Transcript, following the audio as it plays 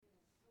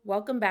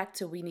Welcome back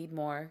to We Need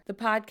More, the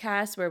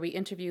podcast where we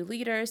interview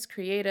leaders,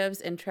 creatives,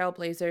 and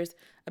trailblazers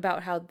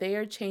about how they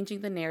are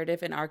changing the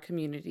narrative in our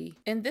community.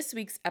 In this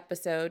week's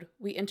episode,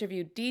 we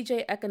interview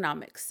DJ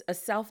Economics, a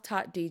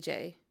self-taught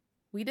DJ.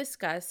 We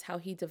discuss how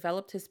he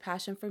developed his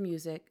passion for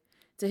music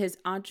to his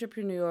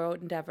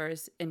entrepreneurial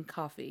endeavors in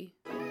coffee.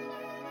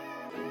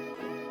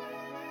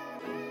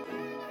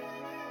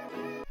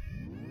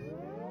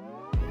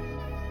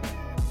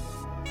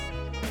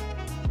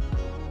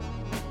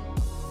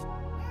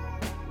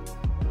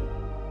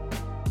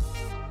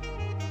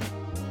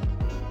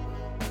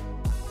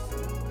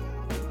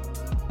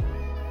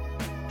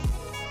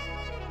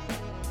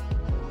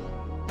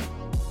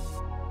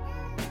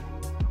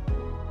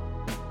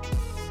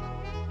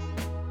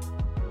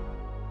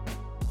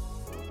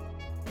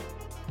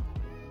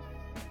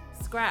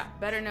 Scrap,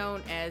 better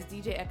known as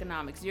DJ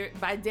Economics. You're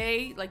by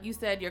day, like you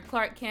said, you're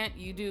Clark Kent.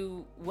 You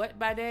do what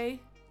by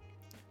day?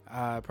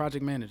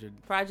 Project manager.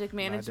 Project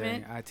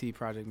management. By day, IT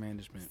project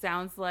management.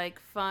 Sounds like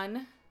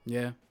fun.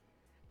 Yeah.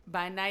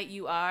 By night,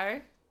 you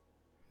are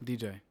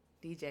DJ.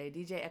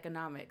 DJ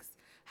Economics.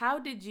 How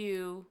did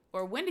you,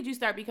 or when did you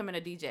start becoming a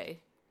DJ?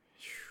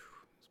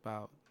 It's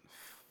about,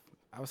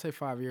 I would say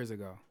 5 years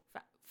ago.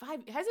 Five?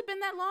 Has it been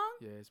that long?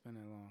 Yeah, it's been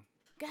that long.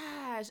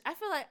 Gosh, I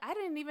feel like I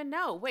didn't even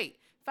know. Wait,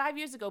 5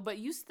 years ago, but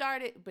you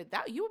started, but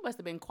that you must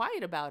have been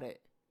quiet about it.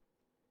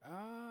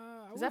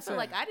 Because I feel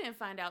like I didn't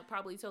find out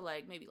probably till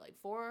like maybe like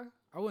 4.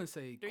 I wouldn't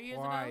say 3 years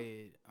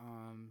quiet.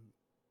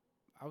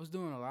 I was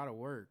doing a lot of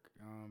work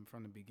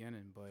from the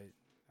beginning, but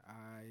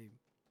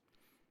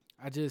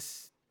I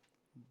just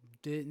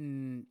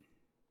didn't.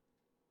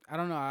 I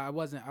don't know. I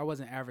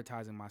wasn't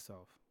advertising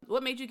myself.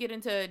 What made you get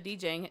into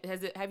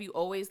DJing? Have you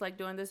always liked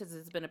doing this? Has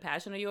it been a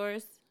passion of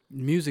yours?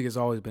 Music has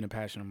always been a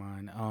passion of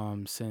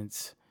mine.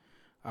 Since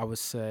I would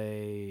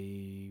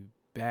say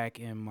back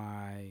in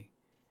my,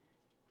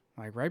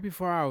 like right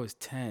before I was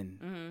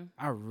 10,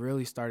 I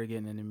really started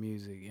getting into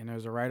music. And it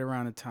was right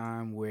around the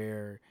time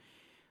where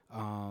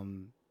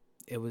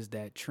it was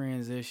that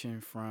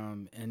transition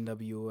from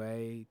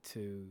NWA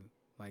to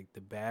like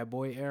the Bad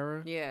Boy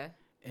era. Yeah.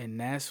 And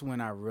that's when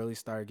I really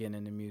started getting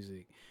into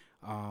music.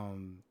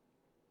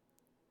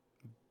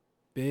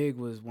 Big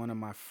was one of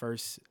my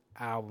first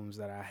albums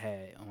that I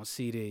had on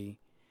CD.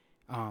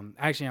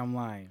 Actually, I'm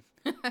lying.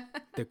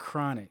 The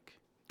Chronic.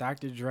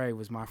 Dr. Dre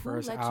was my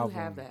first album. Who let you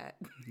have that?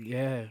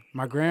 Yeah,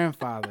 my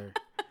grandfather.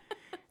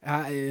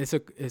 It's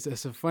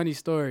a funny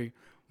story.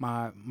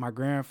 My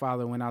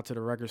grandfather went out to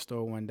the record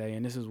store one day,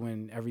 and this is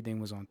when everything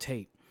was on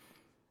tape.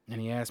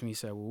 And he asked me, he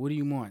said, "Well, what do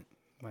you want?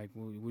 Like,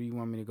 what do you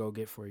want me to go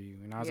get for you?"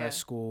 And I was at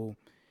school,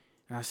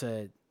 and I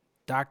said,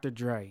 Dr.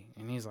 Dre.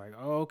 And he's like,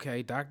 "Oh,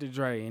 okay, Dr.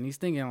 Dre." And he's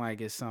thinking like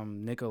it's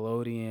some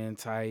Nickelodeon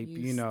type,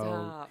 you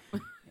know.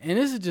 Stop. And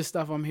this is just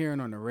stuff I'm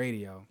hearing on the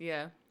radio.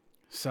 Yeah.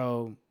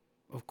 So,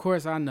 of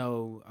course, I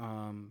know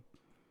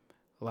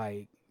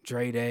like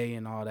Dre Day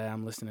and all that.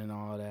 I'm listening to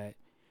all that.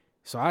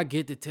 So I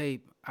get the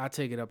tape. I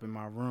take it up in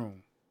my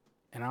room,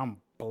 and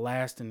I'm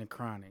blasting the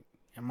Chronic.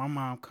 And my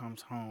mom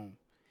comes home,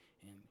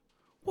 and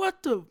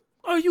what the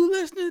are you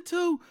listening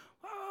to?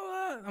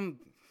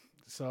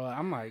 So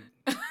I'm like,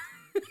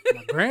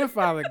 my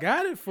grandfather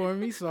got it for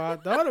me, so I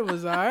thought it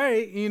was all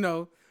right, you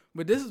know.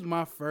 But this is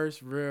my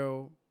first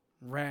real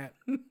rap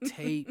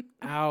tape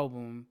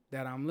album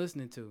that I'm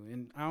listening to.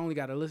 And I only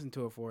got to listen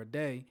to it for a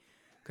day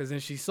because then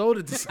she sold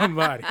it to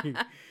somebody.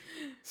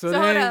 So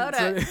hold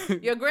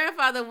on. Your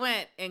grandfather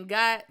went and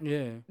got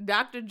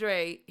Dr.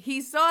 Dre.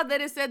 He saw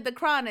that it said The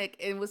Chronic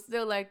and was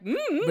still like,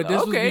 But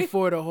this was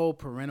before the whole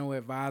parental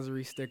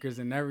advisory stickers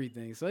and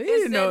everything. So he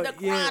didn't know.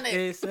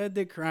 It said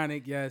The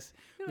Chronic, yes.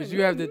 But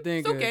you have to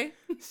think a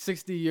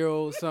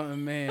 60-year-old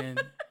something man,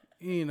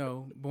 you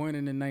know, born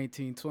in the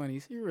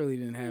 1920s, he really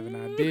didn't have an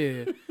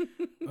idea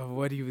of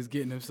what he was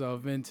getting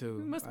himself into.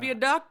 He must be a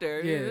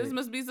doctor. Yeah. This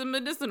must be some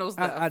medicinal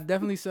stuff. I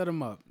definitely set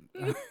him up.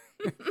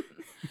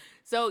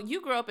 So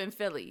you grew up in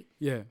Philly.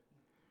 Yeah.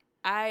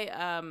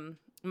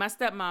 My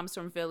stepmom's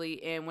from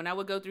Philly, and when I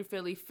would go through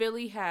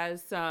Philly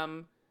has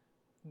some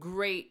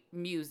great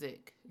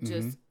music.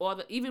 Just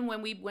even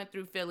when we went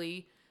through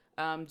Philly,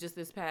 just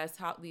these past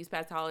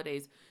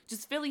holidays,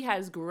 just Philly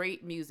has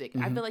great music.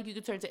 I feel like you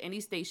could turn to any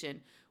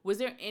station. Was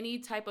there any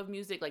type of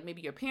music like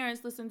maybe your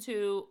parents listened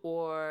to,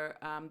 or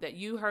that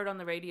you heard on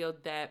the radio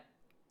that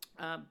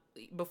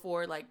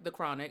before like The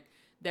Chronic,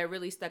 that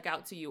really stuck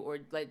out to you, or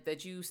like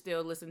that you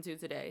still listen to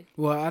today?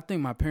 Well, I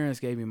think my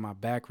parents gave me my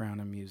background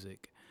in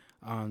music.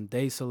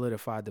 They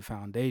solidified the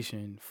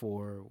foundation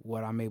for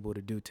what I'm able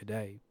to do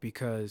today,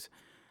 because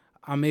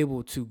I'm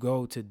able to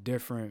go to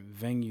different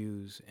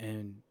venues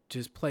and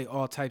just play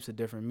all types of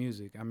different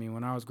music. I mean,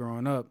 when I was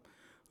growing up,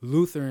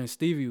 Luther and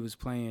Stevie was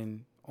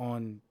playing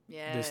on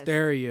the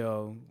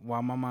stereo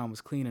while my mom was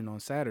cleaning on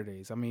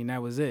Saturdays. I mean,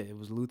 that was it. It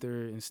was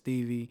Luther and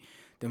Stevie.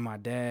 Then my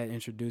dad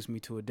introduced me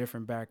to a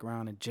different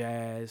background of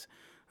jazz.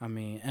 I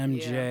mean,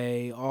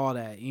 MJ, all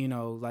that, you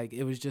know, like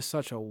it was just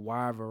such a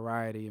wide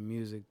variety of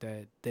music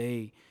that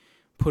they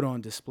put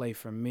on display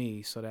for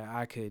me so that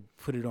I could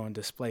put it on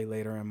display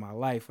later in my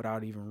life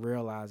without even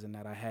realizing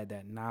that I had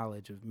that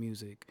knowledge of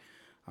music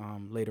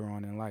later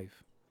on in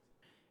life.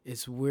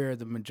 It's where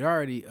the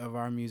majority of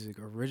our music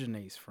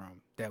originates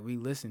from that we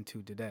listen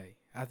to today.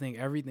 I think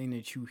everything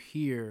that you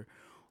hear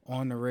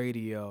on the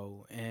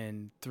radio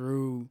and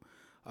through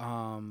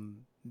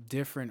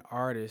different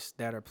artists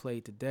that are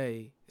played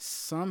today,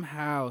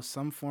 somehow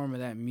some form of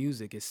that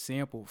music is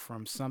sampled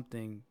from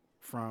something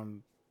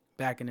from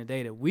back in the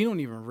day that we don't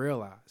even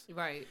realize.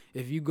 Right.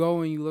 If you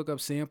go and you look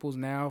up samples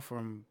now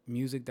from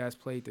music that's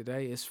played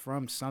today, it's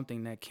from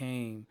something that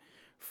came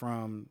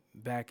from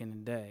back in the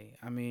day.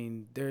 I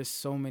mean, there's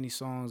so many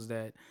songs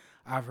that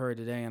I've heard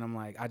today, and I'm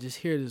like, I just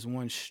hear this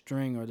one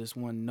string or this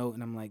one note,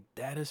 and I'm like,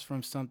 that is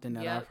from something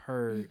that I've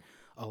heard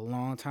a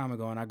long time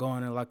ago. And I go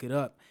in and look it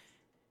up,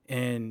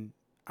 and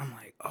I'm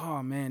like,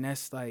 oh man,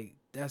 that's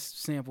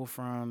sample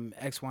from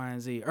X, Y,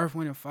 and Z, Earth,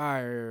 Wind, and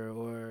Fire,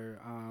 or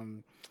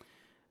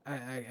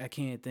I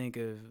can't think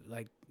of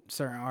like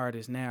certain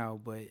artists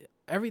now, but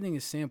everything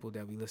is sampled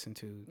that we listen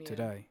to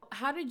today.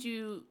 How did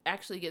you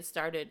actually get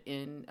started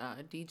in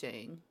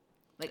DJing?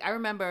 Like, I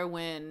remember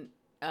when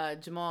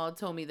Jamal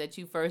told me that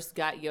you first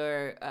got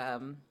your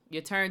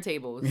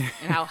turntables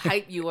and how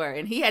hype you were,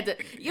 and he had to.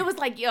 It was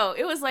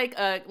like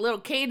a little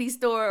candy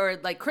store or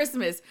like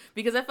Christmas,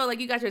 because I felt like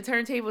you got your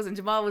turntables and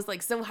Jamal was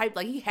like so hyped,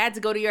 like he had to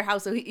go to your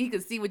house so he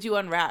could see what you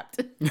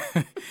unwrapped.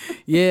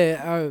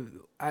 Yeah,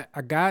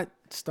 I got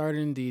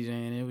started in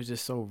DJing, and it was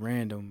just so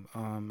random.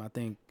 I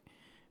think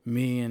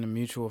me and a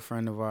mutual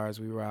friend of ours,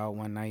 we were out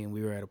one night and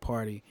we were at a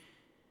party,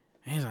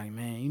 and he's like,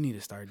 man, you need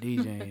to start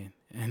DJing.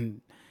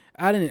 And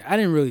I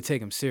didn't really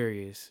take him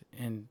serious,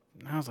 and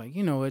I was like,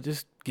 you know what,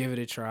 just give it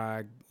a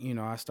try. You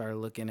know, I started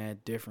looking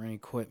at different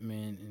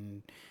equipment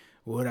and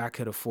what I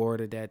could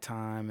afford at that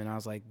time, and I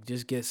was like,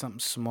 just get something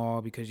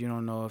small, because you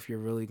don't know if you're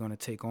really going to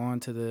take on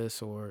to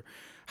this or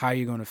how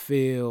you're going to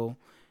feel.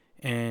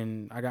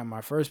 And I got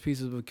my first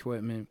piece of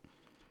equipment,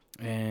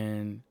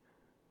 and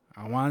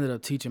I wound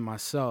up teaching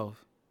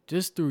myself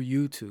just through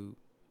YouTube.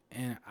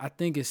 And I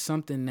think it's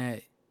something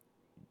that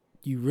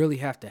you really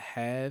have to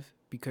have,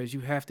 because you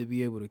have to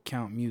be able to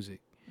count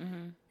music.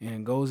 Mm-hmm. And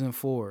it goes in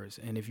fours.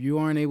 And if you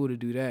aren't able to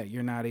do that,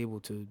 you're not able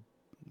to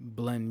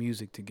blend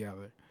music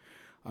together.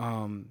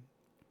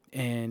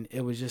 And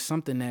it was just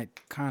something that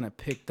kind of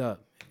picked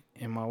up.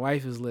 And my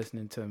wife is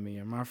listening to me,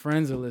 and my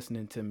friends are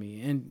listening to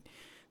me. And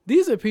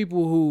these are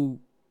people who,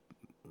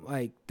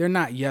 like, they're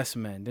not yes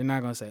men. They're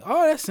not going to say,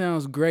 oh, that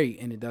sounds great,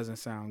 and it doesn't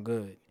sound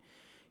good.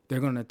 They're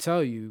going to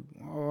tell you,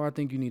 oh, I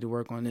think you need to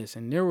work on this.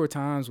 And there were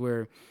times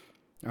where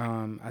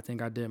I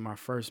think I did my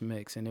first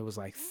mix, and it was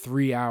like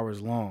 3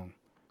 hours long.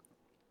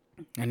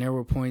 And there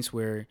were points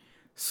where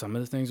some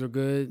of the things were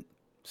good,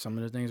 some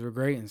of the things were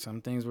great, and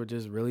some things were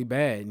just really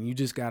bad. And you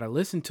just got to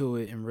listen to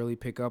it and really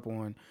pick up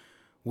on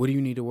what do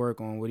you need to work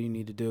on, what do you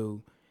need to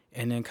do,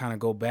 and then kind of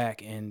go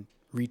back and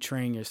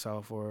retrain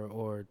yourself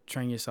or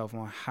train yourself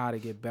on how to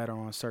get better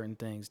on certain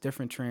things,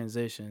 different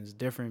transitions,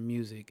 different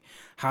music,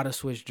 how to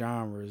switch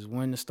genres,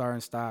 when to start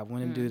and stop,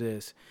 when to do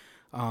this.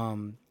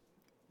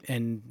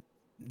 And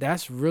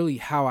that's really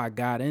how I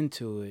got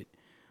into it.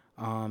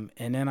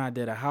 And then I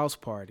did a house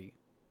party.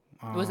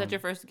 Was that your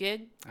first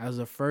gig? That was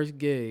the first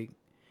gig.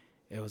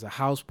 It was a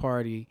house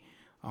party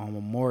on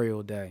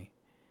Memorial Day.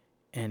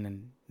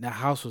 And the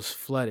house was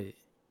flooded.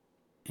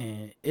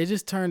 And it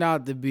just turned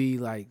out to be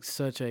like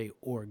such a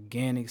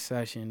organic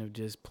session of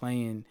just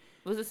playing.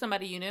 Was it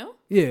somebody you knew?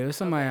 Yeah, it was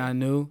somebody I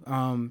knew.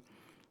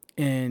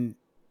 And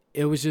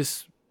it was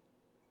just,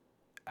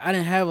 I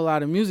didn't have a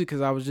lot of music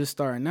because I was just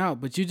starting out,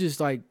 but you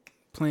just like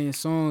playing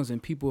songs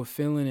and people are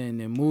feeling it and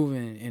they're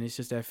moving, and it's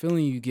just that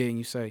feeling you get, and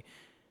you say,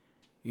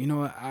 you know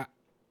what,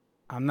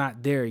 I'm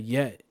not there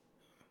yet,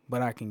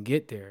 but I can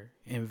get there.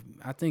 And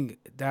I think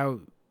that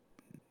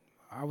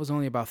I was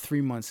only about 3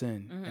 months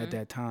in at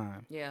that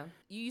time. Yeah.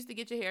 You used to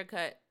get your hair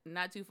cut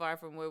not too far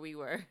from where we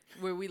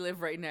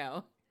live right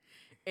now.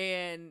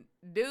 And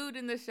dude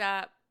in the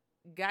shop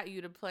got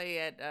you to play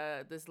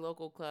at this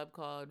local club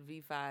called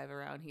V5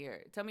 around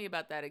here. Tell me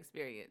about that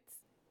experience.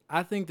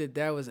 I think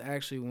that was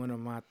actually one of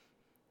my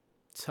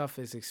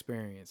toughest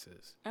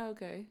experiences.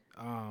 Okay.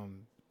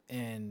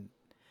 And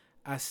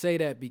I say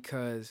that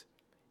because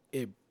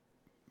it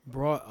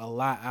brought a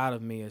lot out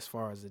of me as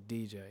far as a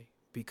DJ.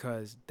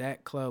 Because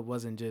that club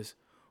wasn't just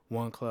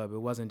one club. It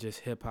wasn't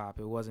just hip hop.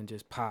 It wasn't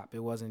just pop. It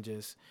wasn't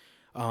just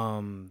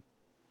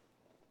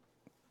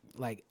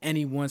like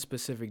any one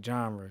specific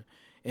genre.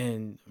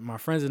 And my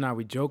friends and I,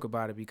 we joke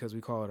about it because we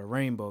call it a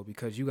rainbow,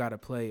 because you got to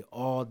play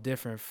all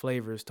different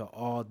flavors to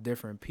all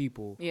different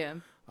people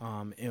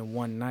in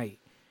one night.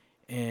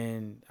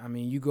 And I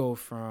mean, you go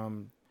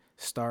from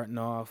starting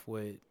off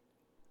with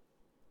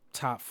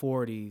top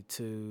 40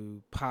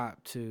 to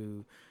pop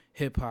to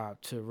hip hop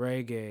to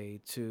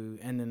reggae to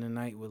ending the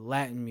night with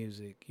Latin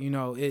music. You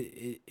know,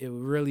 it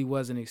really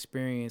was an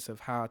experience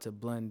of how to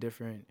blend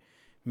different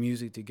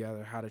music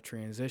together, how to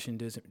transition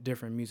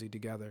different music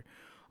together.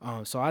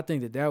 So I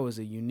think that was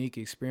a unique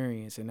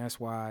experience, and that's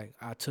why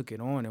I took it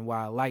on and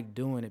why I like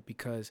doing it,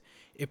 because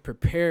it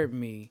prepared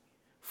me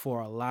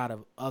for a lot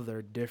of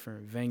other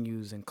different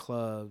venues and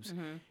clubs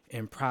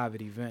and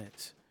private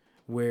events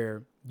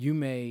where you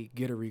may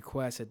get a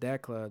request at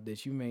that club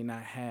that you may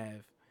not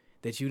have,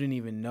 that you didn't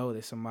even know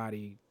that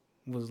somebody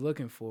was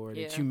looking for,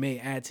 that you may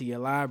add to your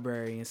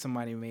library and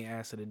somebody may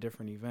ask at a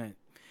different event.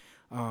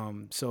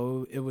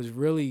 So it was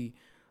really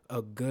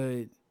a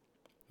good,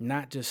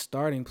 not just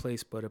starting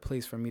place, but a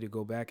place for me to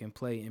go back and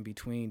play in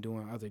between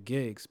doing other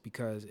gigs,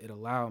 because it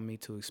allowed me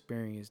to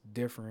experience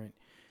different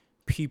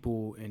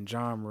people and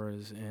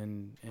genres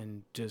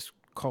and just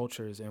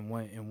cultures in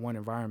one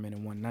environment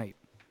in one night.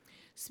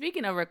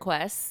 Speaking of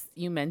requests,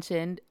 you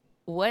mentioned,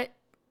 what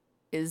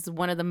is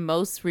one of the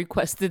most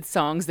requested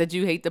songs that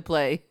you hate to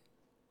play?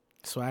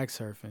 Swag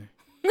surfing.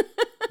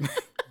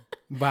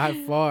 By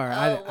far.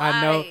 Oh,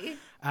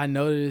 I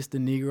know that it's the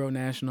Negro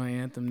national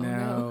anthem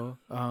now.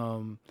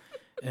 No.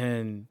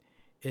 And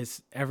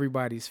it's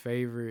everybody's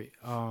favorite.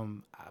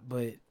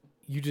 But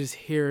you just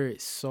hear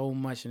it so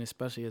much, and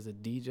especially as a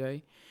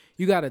DJ,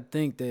 you got to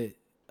think that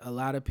a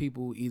lot of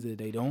people, either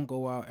they don't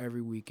go out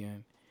every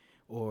weekend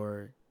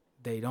or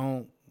they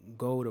don't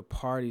go to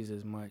parties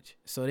as much,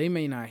 so they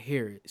may not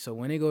hear it. So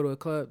when they go to a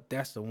club,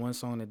 that's the one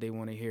song that they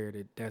want to hear,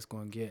 that's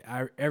going to get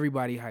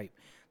everybody hyped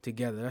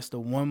together. That's the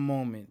one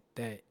moment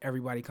that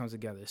everybody comes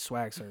together.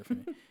 Swag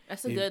surfing.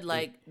 That's a good,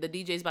 like, the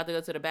DJ's about to go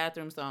to the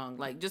bathroom song.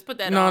 Like, just put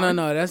that on.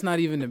 No. That's not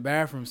even the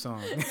bathroom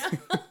song.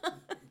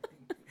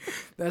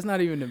 That's not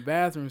even the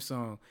bathroom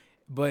song.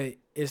 But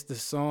it's the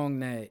song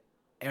that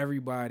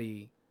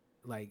everybody,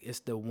 like, it's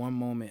the one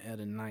moment of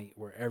the night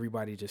where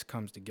everybody just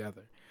comes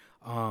together.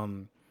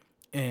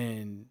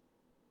 And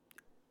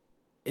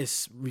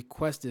it's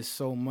requested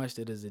so much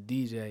that as a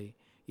DJ,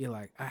 you're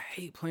like, I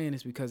hate playing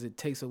this because it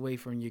takes away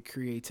from your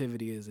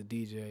creativity as a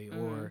DJ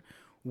or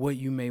what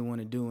you may want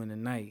to do in the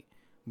night.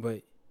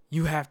 But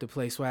you have to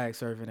play swag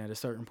surfing at a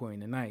certain point in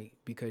the night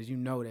because you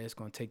know that it's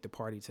going to take the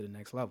party to the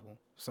next level.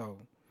 So,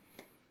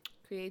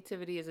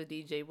 creativity as a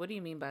DJ, what do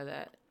you mean by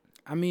that?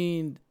 I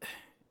mean,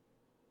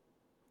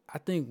 I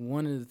think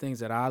one of the things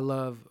that I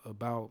love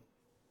about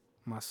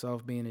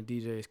myself being a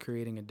DJ is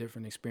creating a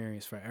different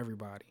experience for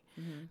everybody.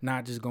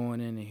 Not just going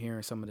in and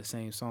hearing some of the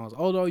same songs,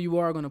 although you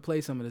are going to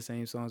play some of the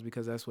same songs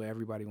because that's what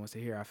everybody wants to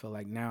hear. I feel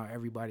like now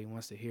everybody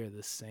wants to hear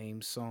the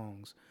same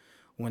songs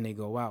when they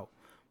go out.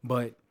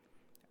 But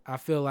I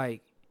feel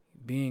like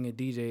being a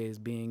DJ is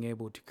being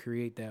able to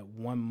create that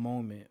one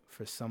moment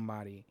for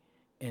somebody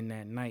in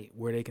that night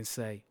where they can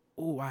say,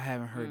 oh, I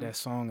haven't heard that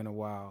song in a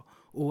while.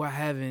 Oh, I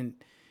haven't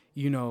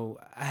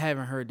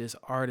heard this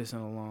artist in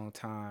a long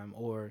time,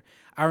 or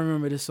I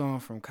remember this song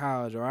from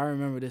college, or I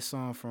remember this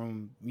song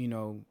from,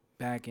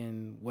 back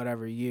in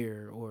whatever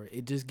year, or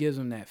it just gives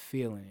them that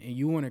feeling. And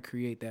you want to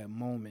create that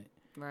moment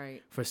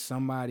for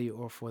somebody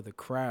or for the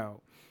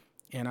crowd.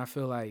 And I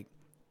feel like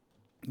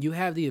you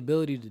have the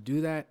ability to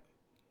do that,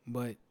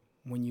 but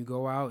when you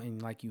go out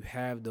and like you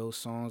have those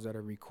songs that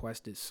are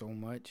requested so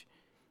much,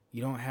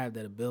 you don't have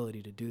that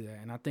ability to do that.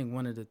 And I think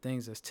one of the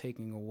things that's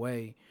taking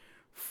away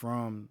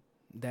from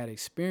that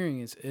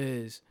experience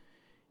is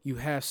you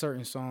have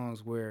certain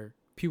songs where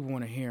people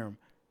want to hear them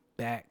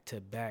back to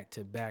back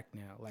to back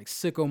now. Like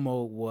Sicko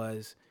Mode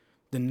was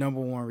the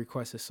 #1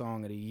 requested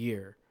song of the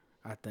year,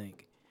 I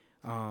think.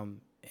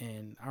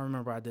 And I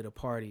remember I did a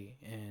party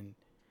and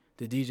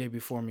the DJ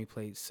before me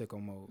played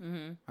Sicko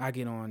Mode. I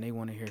get on, they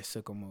want to hear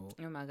Sicko Mode.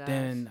 Oh my gosh.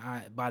 Then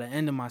by the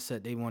end of my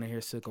set, they want to hear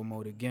Sicko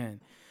Mode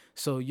again.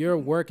 So you're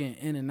working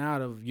in and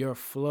out of your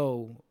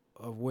flow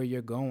of where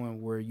you're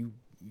going, where you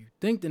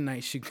think the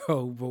night should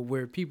go, but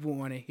where people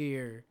want to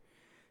hear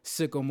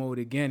Sicko Mode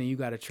again, and you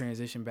got to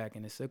transition back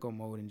into Sicko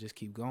Mode and just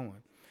keep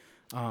going.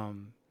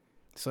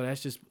 So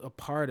that's just a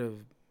part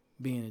of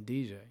being a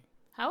DJ.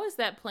 How is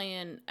that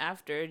playing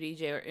after a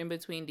DJ or in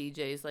between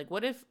DJs? Like,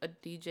 what if a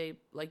DJ,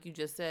 like you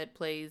just said,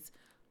 plays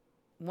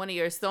one of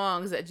your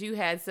songs that you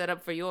had set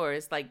up for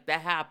yours? Like, that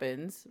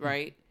happens,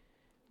 right?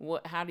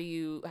 How do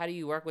you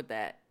work with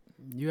that?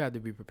 You have to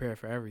be prepared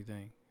for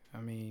everything. I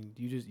mean,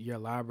 your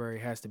library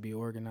has to be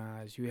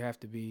organized. You have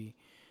to be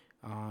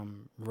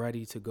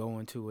ready to go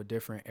into a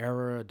different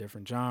era, a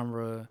different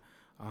genre,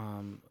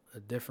 a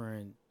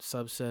different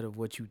subset of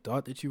what you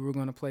thought that you were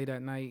going to play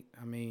that night.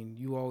 I mean,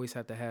 you always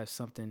have to have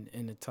something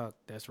in the tuck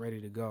that's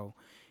ready to go.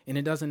 And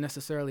it doesn't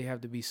necessarily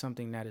have to be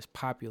something that is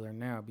popular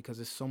now, because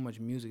there's so much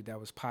music that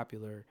was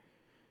popular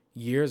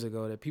years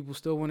ago that people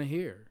still want to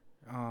hear.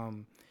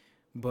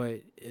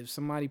 But if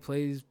somebody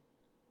plays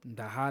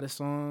the hottest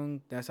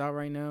song that's out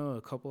right now,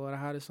 a couple of the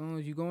hottest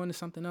songs, you go into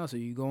something else or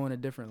you go in a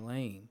different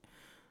lane.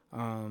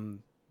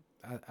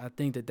 I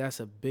think that that's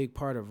a big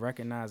part of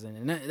recognizing,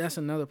 and that's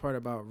another part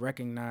about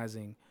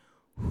recognizing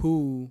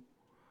who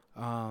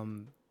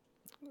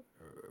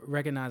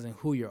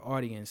your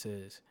audience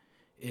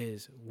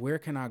is where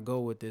can I go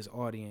with this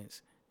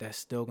audience that's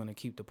still going to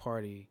keep the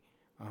party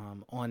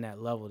on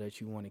that level that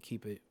you want to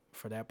keep it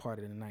for that part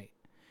of the night.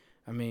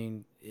 I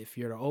mean, if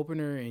you're the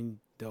opener and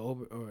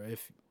or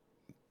if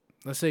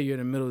let's say you're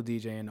the middle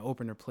DJ and the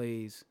opener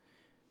plays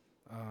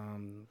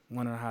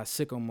one of the high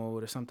sicko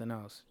mode or something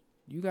else.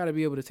 You got to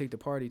be able to take the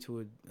party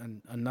to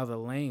another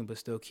lane, but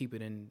still keep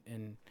it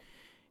in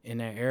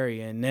that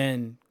area, and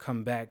then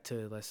come back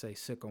to, let's say,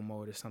 sicko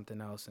mode or something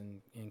else,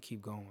 and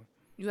keep going.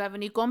 You have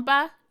any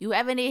compa? You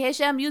have any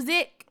Haitian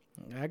music?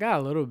 I got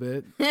a little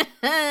bit.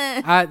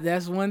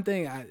 That's one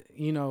thing. I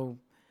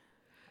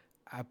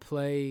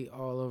play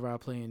all over. I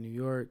play in New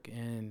York,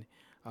 and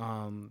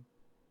I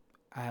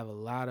have a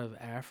lot of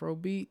Afro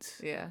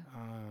beats. Yeah.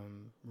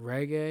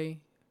 Reggae,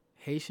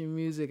 Haitian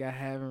music. I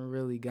haven't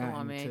really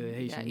gotten to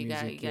Haitian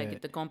music you gotta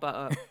get the compa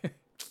up.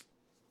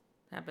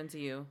 Happened to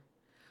you.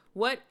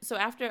 So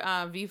after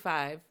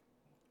V5,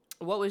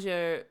 what was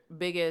your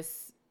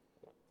biggest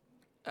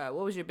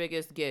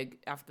gig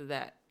after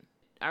that?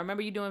 I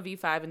remember you doing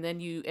V5, and then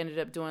you ended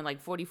up doing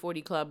like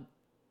 40/40 Club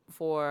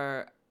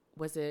for,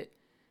 was it?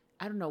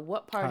 I don't know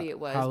what party it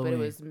was, Halloween. But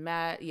it was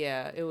mad.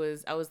 Yeah, it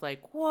was. I was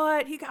like,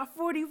 what? He got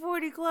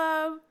 40/40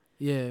 Club?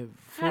 Yeah.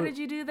 How did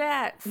you do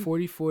that?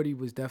 40/40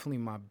 was definitely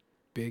my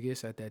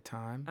biggest at that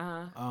time.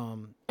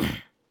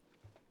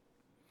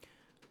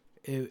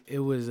 It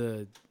was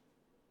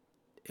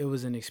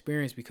an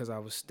experience because I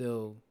was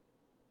still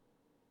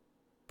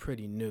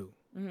pretty new.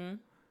 Mm-hmm.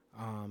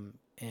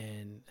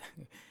 And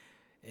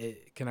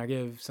can I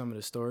give some of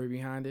the story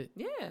behind it?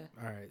 Yeah.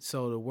 All right.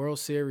 So the World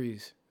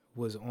Series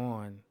was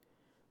on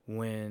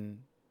when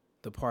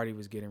the party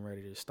was getting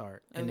ready to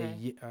start, and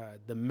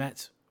the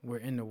Mets were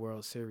in the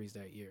World Series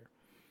that year.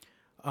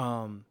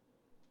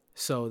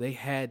 So they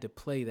had to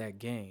play that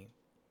game,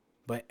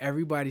 but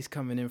everybody's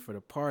coming in for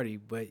the party,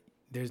 but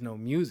there's no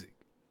music.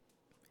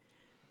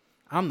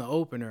 I'm the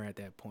opener at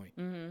that point.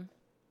 Mm-hmm.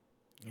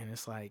 And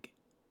it's like,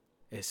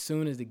 as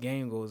soon as the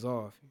game goes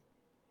off,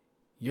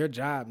 your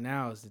job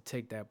now is to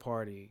take that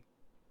party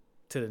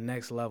to the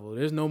next level.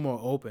 There's no more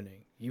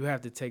opening. You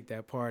have to take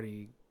that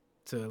party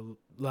to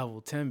level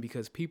 10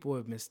 because people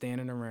have been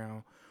standing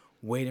around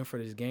waiting for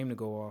this game to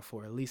go off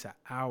for at least an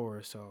hour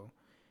or so.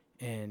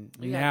 And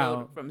you now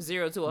go from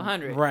 0 to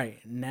 100. Right.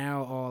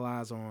 Now all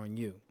eyes are on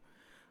you.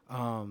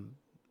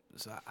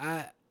 So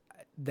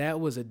that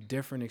was a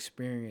different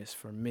experience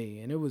for me,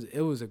 and it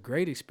was a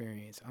great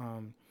experience.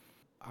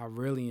 I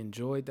really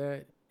enjoyed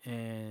that,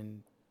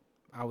 and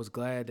I was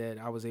glad that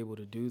I was able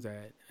to do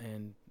that.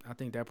 And I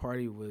think that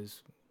party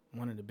was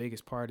one of the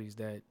biggest parties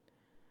that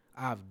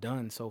I've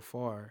done so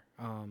far.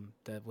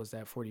 That was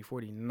that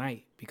 40/40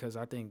 night, because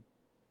I think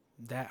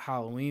that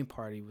Halloween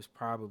party was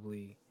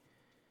probably,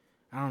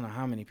 I don't know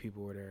how many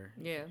people were there.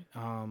 Yeah.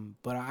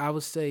 But I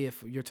would say,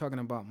 if you're talking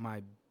about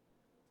my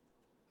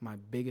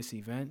biggest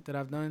event that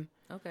I've done,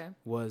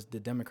 was the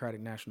Democratic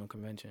National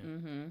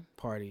Convention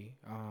party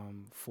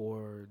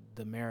for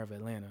the mayor of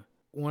Atlanta.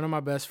 One of my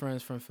best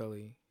friends from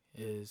Philly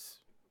is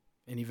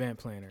an event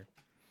planner,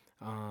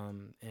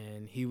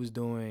 and he was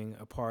doing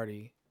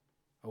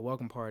a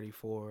welcome party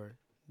for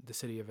the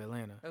city of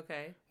Atlanta,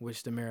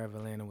 which the mayor of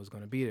Atlanta was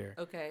going to be there.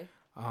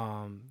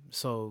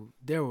 So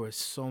there were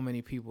so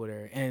many people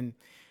there, and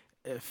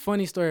a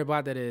funny story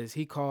about that is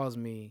he calls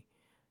me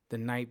the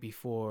night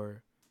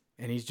before,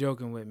 and he's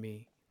joking with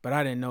me, but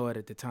I didn't know it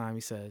at the time.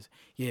 He says,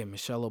 yeah,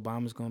 Michelle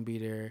Obama's going to be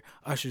there.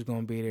 Usher's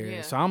going to be there.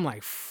 Yeah. So I'm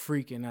like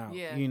freaking out.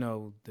 Yeah. You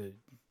know, the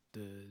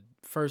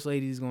first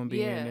lady's going to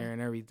be in there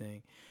and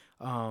everything.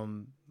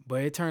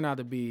 But it turned out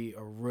to be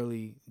a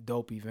really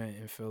dope event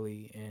in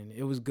Philly, and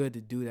it was good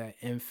to do that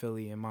in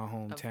Philly, in my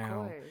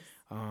hometown,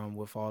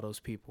 with all those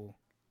people.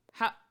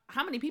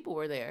 How many people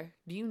were there?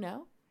 Do you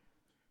know?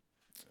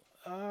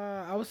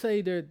 I would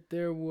say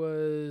there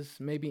was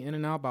maybe in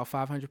and out about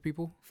 500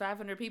 people.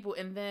 500 people,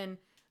 and then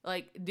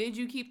did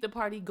you keep the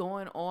party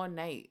going all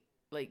night?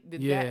 How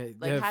did you?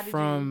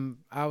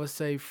 I would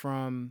say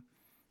from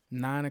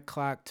 9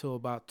 o'clock till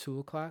about 2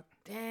 o'clock.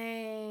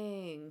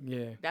 Dang.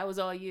 Yeah. That was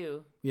all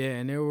you. Yeah,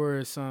 and there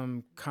were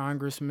some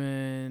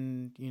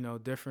congressmen,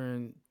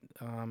 different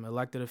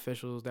elected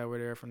officials that were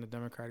there from the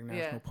Democratic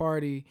National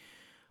Party.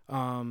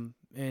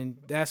 And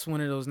that's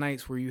one of those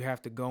nights where you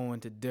have to go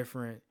into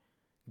different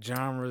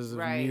genres of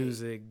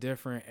music,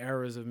 different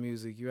eras of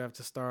music. You have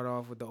to start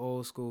off with the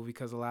old school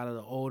because a lot of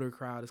the older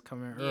crowd is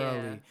coming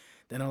early.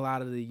 Then a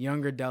lot of the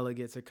younger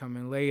delegates are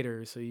coming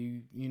later. So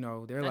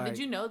they're Did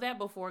you know that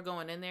before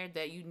going in there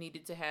that you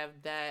needed to have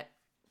that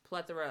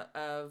plethora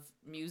of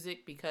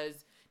music?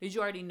 Because did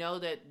you already know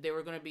that there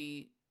were going to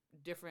be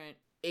different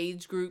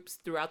age groups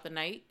throughout the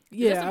night?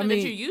 Is that something that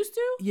you're used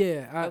to?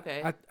 Yeah.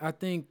 I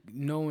think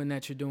knowing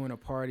that you're doing a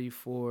party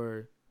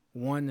for,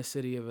 one, the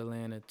city of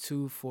Atlanta,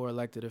 two, for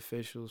elected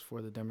officials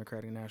for the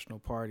Democratic National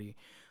Party,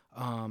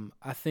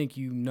 I think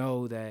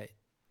that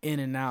in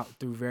and out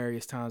through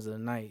various times of the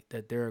night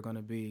that there are going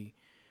to be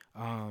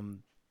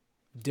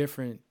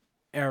different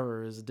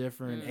eras,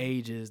 different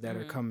ages that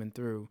are coming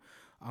through.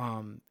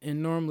 And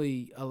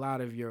normally a lot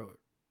of your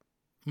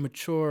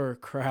mature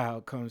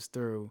crowd comes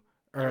through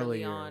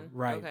earlier on.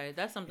 Right. Okay,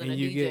 that's something a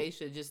DJ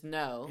should just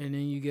know. And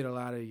then you get a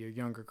lot of your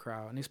younger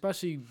crowd. And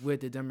especially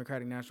with the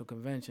Democratic National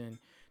Convention,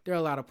 there are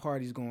a lot of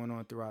parties going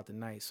on throughout the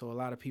night. So a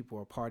lot of people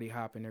are party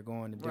hopping. They're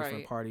going to different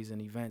Right. parties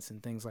and events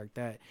and things like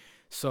that.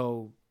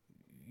 So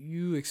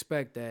you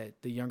expect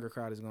that the younger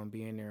crowd is going to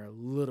be in there a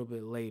little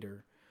bit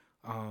later,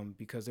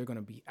 because they're going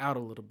to be out a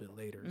little bit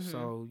later.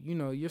 So,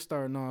 you're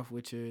starting off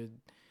with your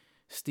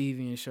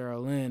Stevie and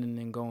Cheryl Lynn and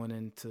then going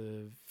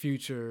into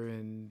Future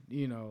and,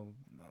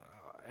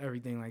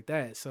 everything like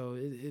that. So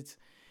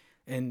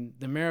and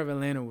the mayor of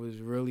Atlanta was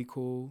really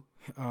cool.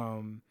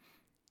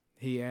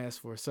 He asked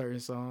for certain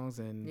songs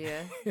and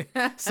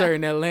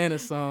certain Atlanta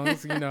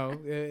songs,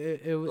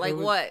 it Like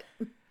was, what?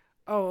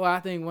 Oh, I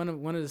think one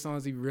of the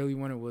songs he really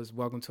wanted was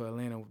 "Welcome to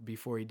Atlanta"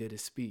 before he did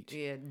his speech.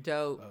 Yeah,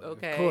 dope.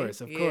 Okay. Of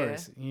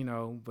course,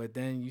 But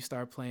then you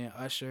start playing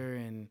Usher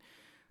and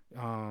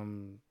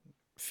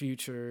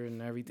Future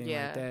and everything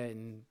like that,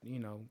 and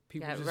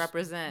people gotta just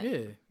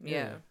represent.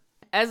 Yeah.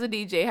 As a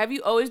DJ, have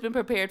you always been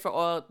prepared for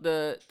all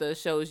the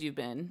shows you've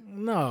been?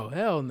 No,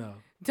 hell no.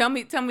 Tell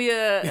me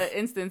a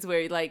instance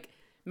where like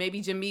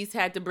maybe Jamise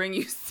had to bring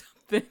you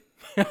something.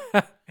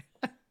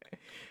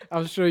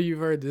 I'm sure you've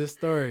heard this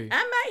story.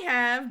 I might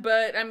have,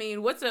 but I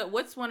mean,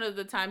 what's one of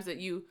the times that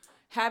you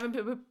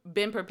haven't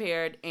been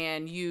prepared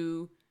and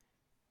you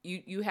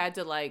had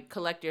to like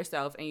collect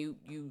yourself and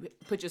you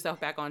put yourself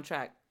back on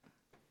track?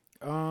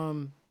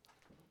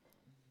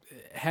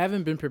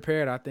 Haven't been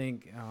prepared. I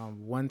think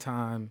one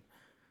time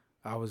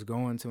I was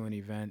going to an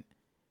event,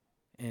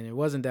 and it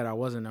wasn't that I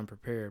wasn't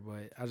unprepared,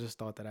 but I just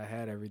thought that I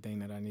had everything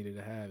that I needed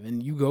to have.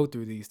 And you go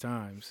through these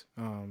times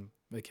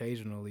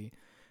occasionally.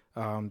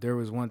 There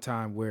was one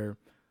time where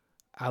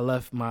I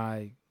left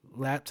my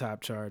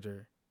laptop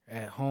charger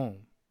at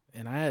home,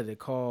 and I had to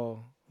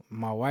call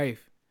my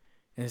wife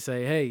and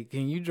say, "Hey,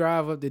 can you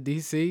drive up to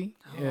DC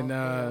and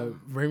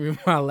bring me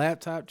my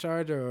laptop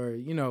charger?" Or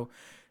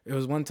it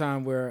was one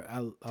time where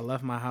I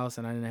left my house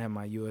and I didn't have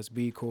my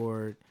USB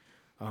cord,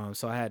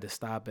 so I had to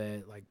stop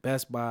at like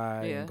Best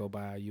Buy and go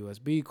buy a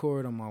USB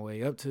cord on my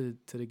way up to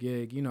the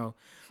gig.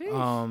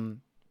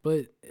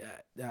 But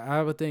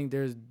I would think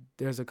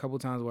there's a couple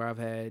times where I've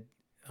had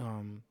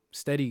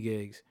steady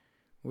gigs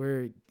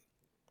where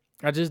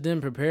I just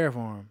didn't prepare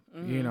for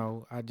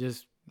them. I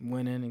just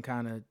went in and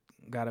kind of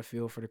got a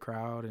feel for the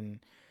crowd. And,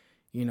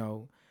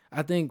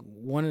 I think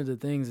one of the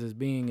things as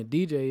being a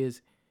DJ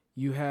is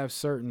you have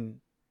certain,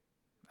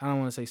 I don't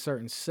want to say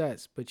certain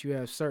sets, but you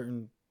have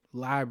certain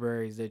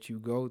libraries that you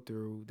go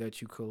through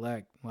that you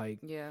collect. Like,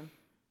 if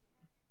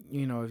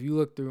you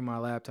look through my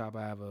laptop,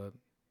 I have a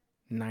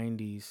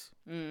 90s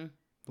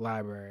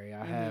library.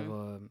 I have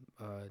a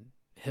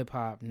hip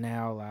hop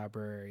now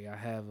library. I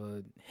have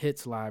a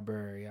hits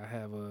library. I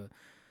have a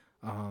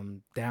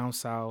down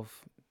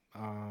south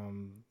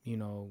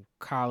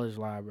college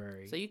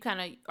library. So you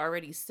kind of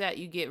already set,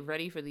 you get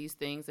ready for these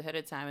things ahead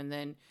of time, and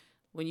then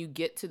when you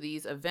get to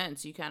these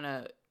events, you kind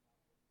of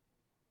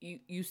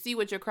you see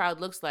what your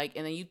crowd looks like,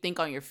 and then you think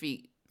on your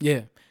feet.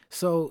 Yeah.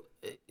 So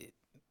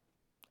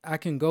I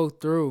can go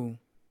through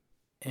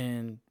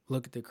and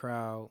look at the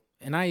crowd,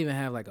 and I even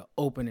have like an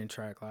opening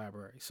track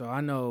library. So I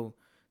know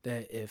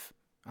that if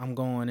I'm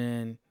going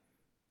in,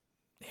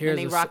 here's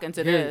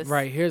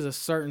here's a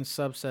certain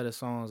subset of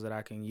songs that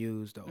I can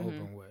use to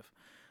open with.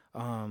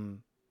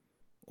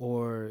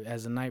 Or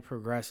as the night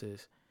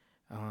progresses,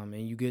 and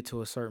you get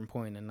to a certain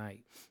point in the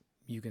night,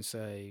 you can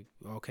say,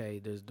 okay,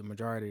 there's the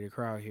majority of the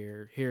crowd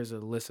here. Here's a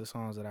list of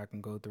songs that I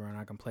can go through and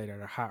I can play that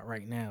are hot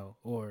right now.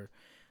 Or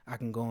I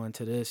can go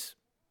into this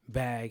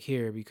bag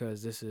here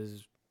because this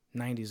is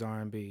 90s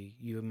R&B.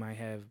 You might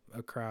have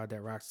a crowd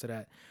that rocks to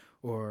that.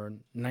 Or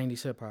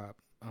 90s hip hop.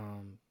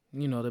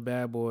 The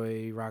Bad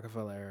Boy,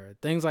 Rockefeller era.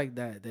 Things like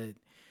that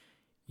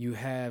you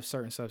have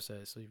certain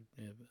subsets. So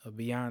a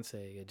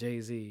Beyonce, a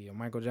Jay-Z, a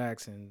Michael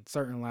Jackson,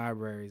 certain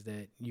libraries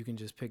that you can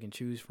just pick and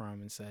choose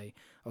from and say,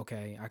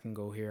 okay, I can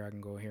go here, I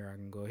can go here, I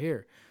can go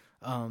here.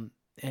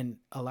 And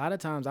a lot of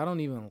times I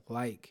don't even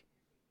like,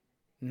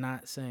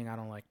 not saying I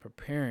don't like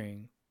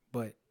preparing,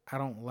 but I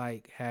don't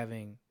like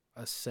having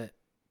a set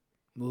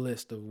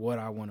list of what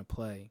I want to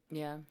play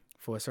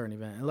for a certain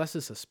event, unless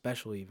it's a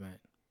special event.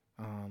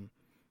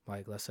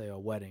 Like let's say a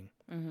wedding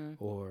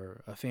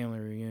or a family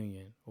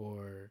reunion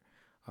or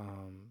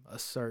a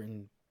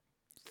certain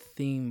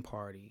theme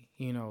party,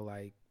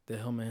 like the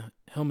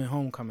Hillman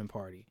homecoming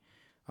party,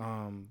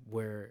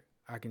 where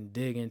I can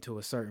dig into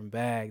a certain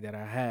bag that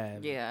I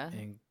have,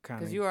 and kind of,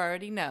 because you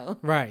already know,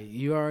 right?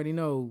 You already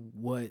know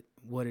what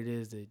it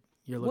is that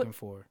you're looking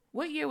for.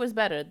 What year was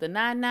better, the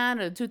 99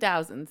 or the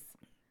 2000s?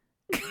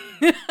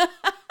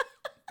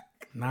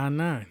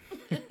 99.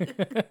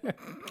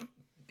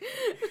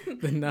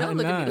 The 99. Don't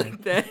look at me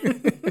like that.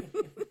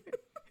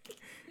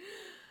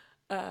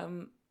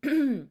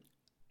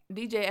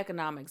 DJ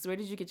Economics. Where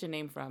did you get your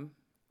name from?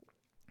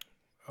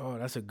 Oh,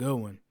 that's a good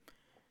one.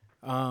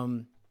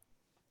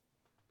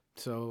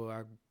 So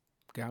I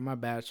got my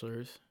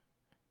bachelor's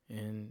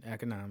in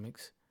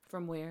economics.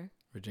 From where?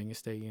 Virginia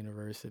State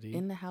University.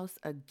 In the house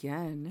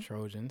again.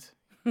 Trojans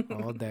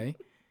all day.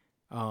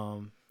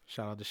 Shout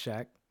out to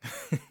Shaq.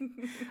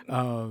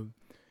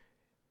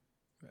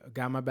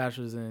 Got my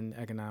bachelor's in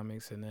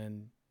economics, and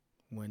then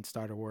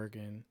started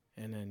working,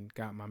 and then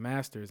got my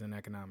master's in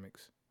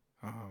economics.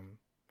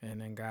 And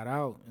then got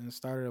out and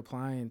started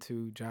applying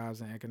to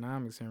jobs in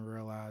economics and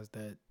realized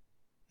that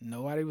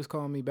nobody was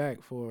calling me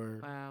back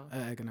for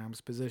an economics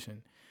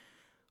position.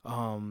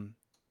 And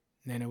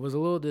it was a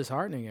little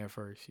disheartening at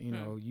first. You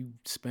know, you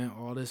spent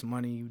all this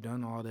money, you've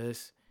done all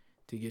this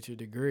to get your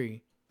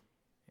degree,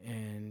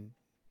 and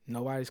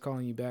nobody's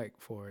calling you back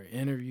for an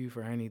interview,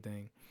 for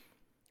anything.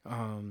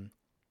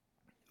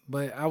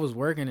 But I was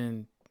working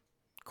in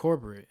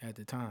corporate at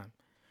the time.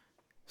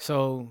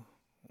 So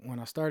when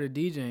I started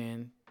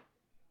DJing,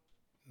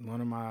 one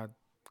of my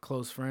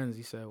close friends,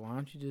 he said, why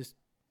don't you just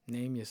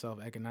name yourself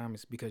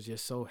economics, because you're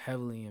so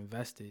heavily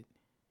invested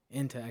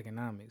into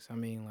economics. I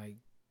mean, like,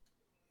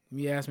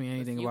 you ask me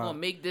anything about... You're going to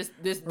make this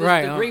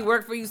right, degree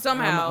work for you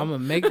somehow. I'm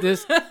going to make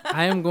this...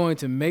 I am going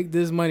to make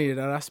this money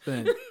that I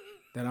spent,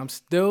 that I'm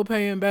still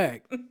paying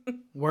back,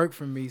 work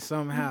for me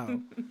somehow.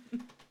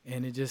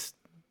 And it just...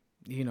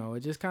 You know, it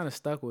just kind of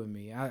stuck with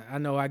me. I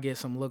know I get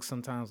some looks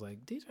sometimes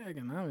like, DJ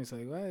Economics,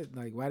 like, what?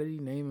 Like, why did he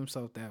name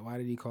himself that? Why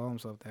did he call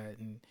himself that?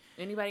 And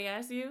anybody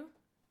ask you?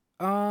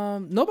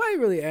 Nobody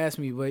really asked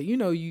me, but you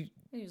know, you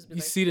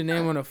like, see the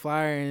name on the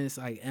flyer and it's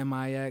like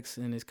MIX,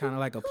 and it's kind of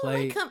like a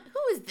play. Who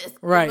is this?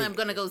 Right. I'm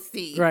gonna go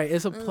see. Right.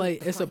 It's a play.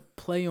 It's a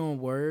play on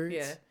words.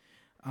 Yeah.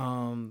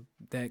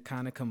 That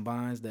kind of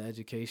combines the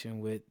education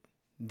with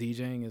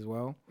DJing as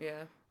well.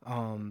 Yeah.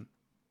 And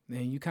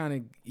you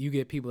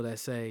get people that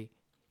say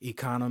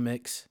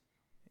economics,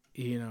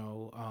 you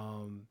know,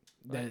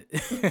 that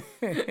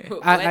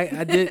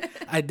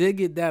I did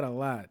get that a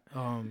lot,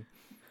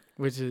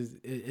 which is,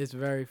 it's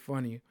very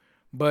funny,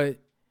 but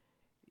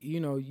you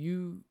know,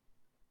 you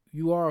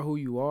are who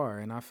you are,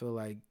 and I feel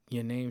like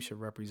your name should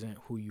represent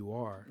who you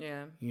are.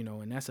 Yeah. You know,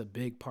 and that's a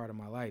big part of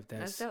my life.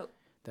 That's dope.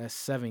 That's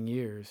 7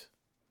 years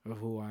of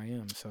who I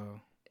am.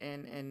 So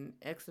and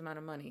X amount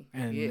of money.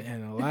 And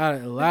a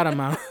lot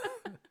amount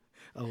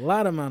a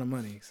lot amount of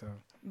money. So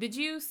did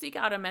you seek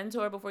out a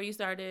mentor before you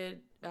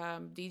started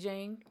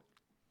DJing?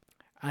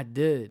 I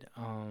did.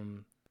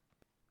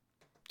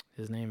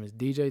 His name is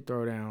DJ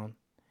Throwdown.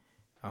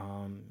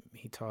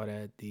 He taught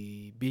at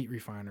the Beat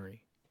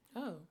Refinery.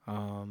 Oh.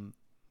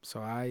 So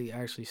I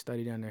actually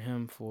studied under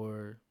him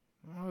for,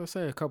 I would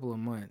say, a couple of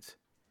months.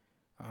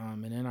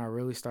 And then I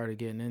really started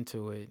getting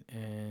into it,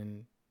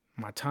 and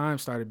my time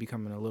started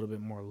becoming a little bit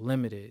more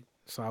limited,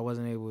 so I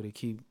wasn't able to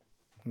keep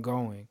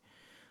going.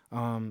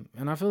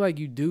 And I feel like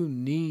you do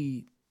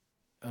need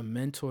a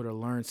mentor to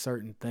learn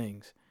certain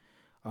things,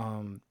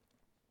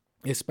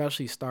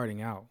 especially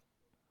starting out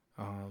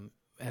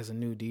as a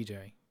new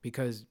DJ,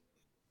 because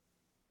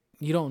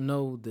you don't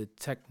know the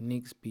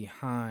techniques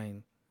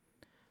behind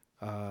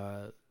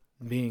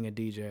being a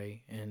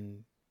DJ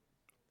and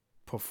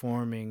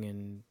performing,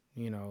 and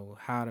you know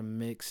how to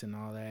mix and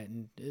all that,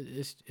 and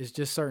it's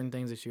just certain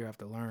things that you have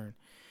to learn.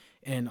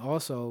 And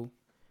also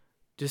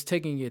just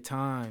taking your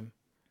time,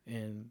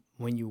 and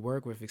when you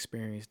work with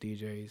experienced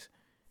DJs,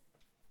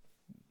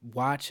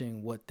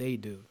 watching what they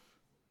do,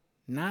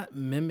 not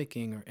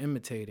mimicking or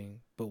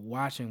imitating, but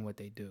watching what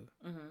they do,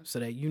 so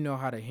that you know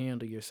how to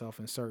handle yourself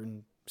in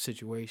certain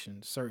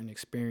situations, certain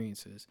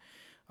experiences.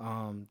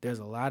 There's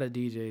a lot of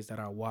DJs that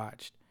I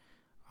watched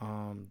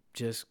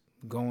just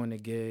going to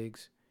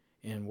gigs,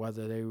 and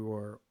whether they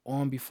were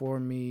on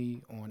before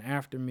me, on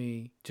after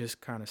me,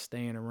 just kind of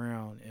staying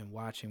around and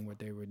watching what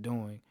they were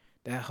doing.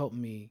 That helped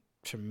me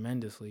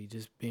tremendously,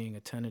 just being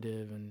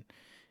attentive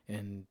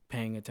and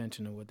paying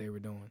attention to what they were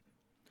doing.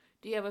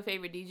 Do you have a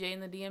favorite DJ in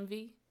the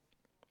DMV?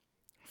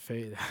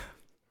 Favorite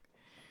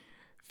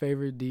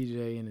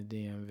DJ in the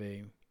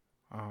DMV?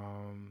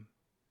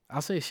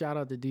 I'll say shout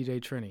out to DJ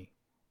Trini.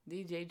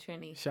 DJ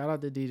Trini. Shout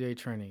out to DJ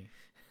Trini.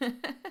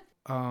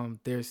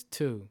 There's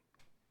two.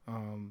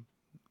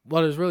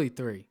 Well, there's really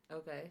three.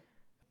 Okay.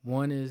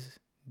 One is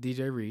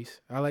DJ Reese.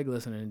 I like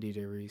listening to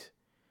DJ Reese.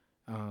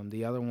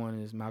 The other one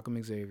is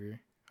Malcolm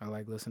Xavier. I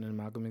like listening to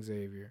Malcolm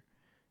Xavier.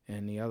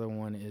 And the other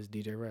one is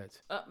DJ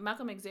Reds.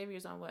 Malcolm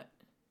Xavier's on what?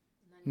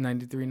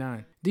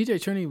 93.9. DJ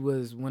Trini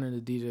was one of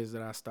the DJs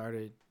that I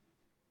started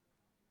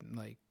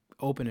like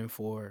opening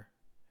for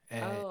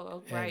at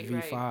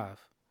V5. Right.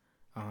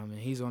 And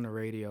he's on the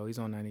radio. He's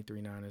on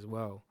 93.9 as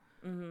well.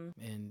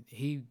 Mm-hmm. And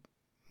he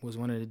was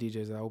one of the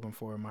DJs that I opened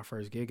for my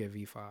first gig at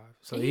V5.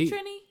 So he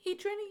Trini? He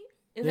Trini?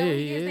 Is yeah, that what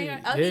his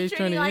name? Oh, he's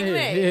Trini like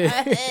me.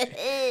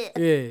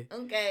 Yeah.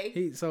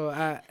 Okay.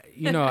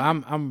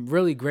 I'm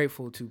really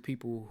grateful to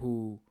people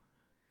who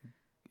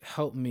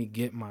helped me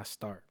get my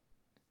start.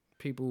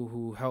 People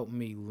who helped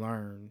me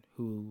learn,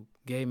 who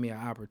gave me an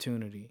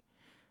opportunity.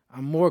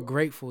 I'm more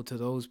grateful to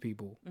those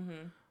people.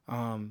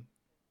 Mm-hmm.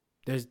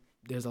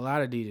 There's a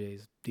lot of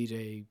DJs.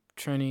 DJ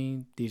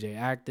Trini, DJ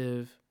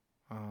Active,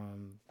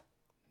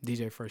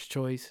 DJ First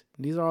Choice.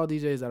 These are all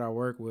DJs that I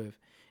work with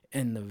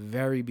in the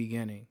very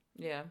beginning.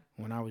 Yeah.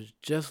 When I was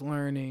just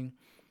learning,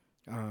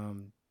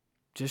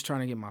 just trying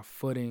to get my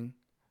footing,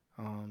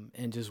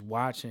 and just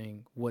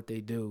watching what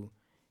they do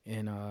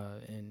in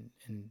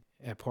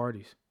at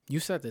parties. You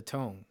set the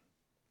tone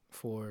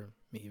for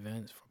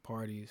events, for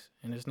parties,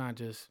 and it's not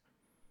just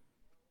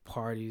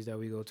parties that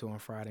we go to on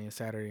Friday and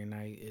Saturday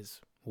night.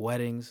 It's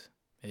weddings.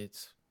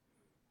 It's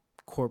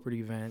corporate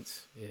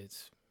events.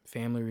 It's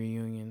family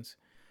reunions.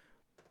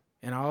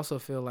 And I also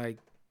feel like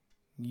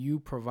you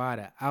provide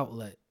an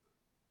outlet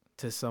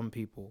to some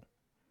people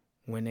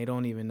when they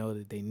don't even know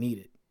that they need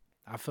it.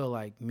 I feel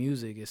like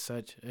music is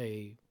such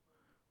a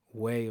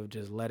way of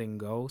just letting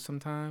go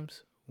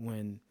sometimes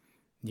when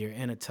you're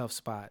in a tough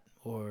spot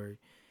or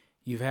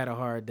you've had a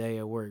hard day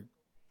at work.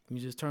 You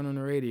just turn on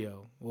the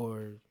radio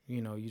or,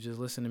 you know, you just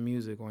listen to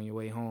music on your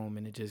way home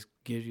and it just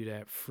gives you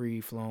that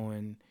free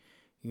flowing,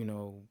 you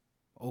know,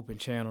 open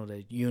channel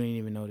that you didn't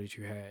even know that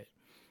you had.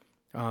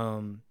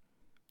 And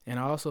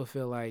I also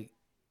feel like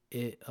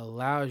it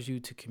allows you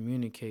to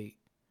communicate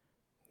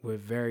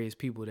with various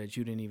people that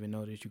you didn't even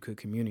know that you could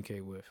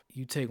communicate with.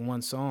 You take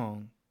one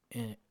song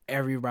and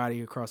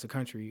everybody across the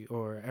country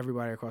or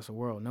everybody across the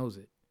world knows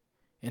it.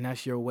 And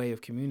that's your way of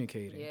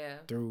communicating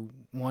through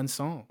one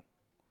song.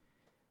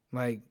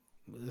 Like,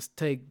 let's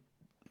take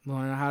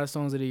one of the hottest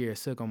songs of the year,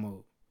 Sicko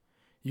Mode.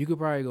 You could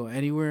probably go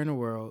anywhere in the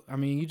world. I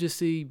mean, you just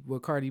see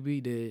what Cardi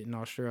B did in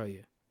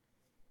Australia.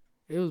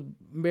 It was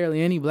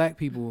barely any black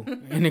people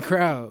in the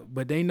crowd,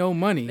 but they know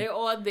money. They're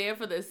all there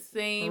for the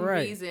same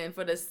reason,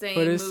 for the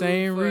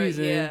same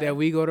reason that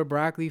we go to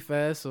Broccoli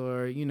Fest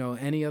or, you know,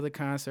 any other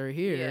concert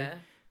here. Yeah.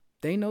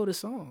 They know the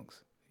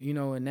songs, you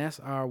know, and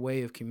that's our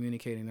way of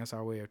communicating. That's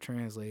our way of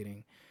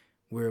translating,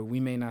 where we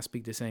may not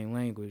speak the same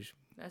language.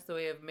 That's the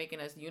way of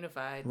making us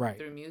unified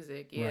through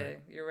music. Yeah,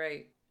 You're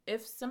right.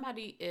 If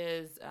somebody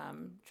is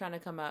trying to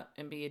come up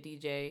and be a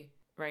DJ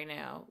right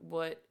now,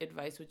 what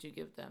advice would you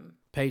give them?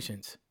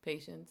 Patience.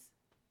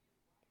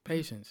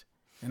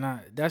 And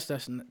that's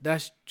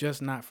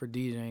just not for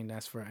DJing.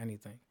 That's for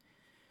anything.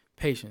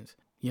 Patience.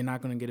 You're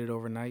not going to get it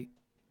overnight.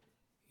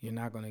 You're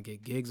not going to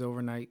get gigs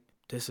overnight.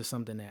 This is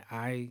something that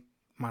I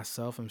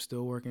myself am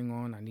still working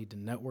on. I need to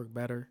network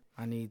better.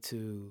 I need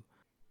to,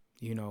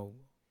 you know,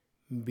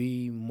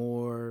 be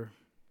more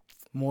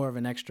of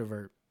an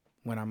extrovert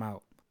when I'm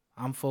out.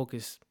 I'm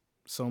focused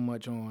so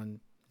much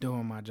on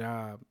doing my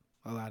job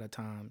a lot of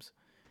times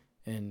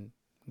and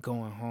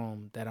going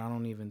home that I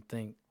don't even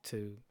think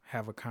to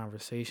have a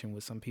conversation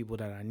with some people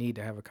that I need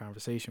to have a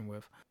conversation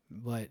with.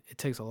 But it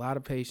takes a lot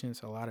of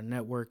patience, a lot of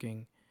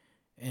networking,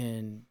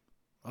 and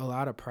a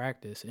lot of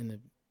practice.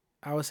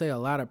 I would say a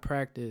lot of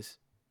practice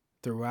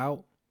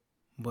throughout,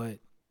 but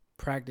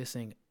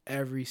practicing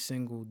every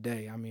single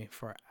day. I mean,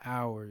 for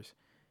hours.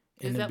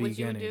 Is that what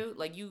you would do?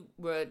 Like you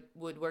would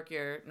work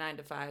your 9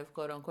 to 5,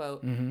 quote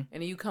unquote, and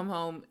then you come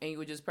home and you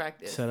would just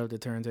practice. Set up the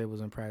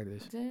turntables and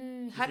practice.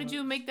 How did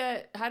you make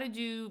that? How did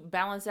you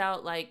balance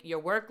out like your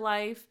work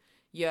life,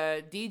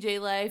 your DJ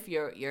life,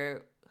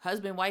 your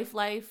husband wife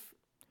life,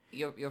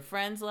 your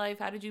friend's life?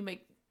 How did you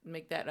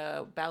make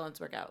that balance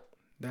work out?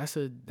 That's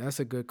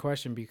a good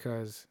question,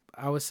 because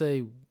I would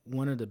say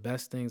one of the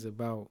best things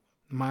about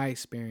my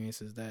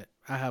experience is that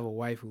I have a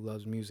wife who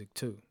loves music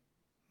too.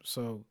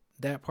 So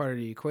that part of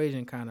the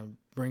equation kind of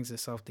brings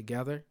itself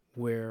together,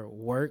 where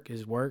work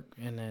is work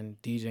and then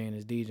DJing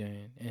is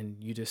DJing,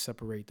 and you just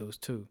separate those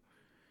two.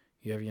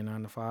 You have your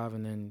 9 to 5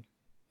 and then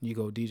you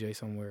go DJ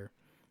somewhere,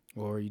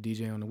 or you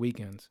DJ on the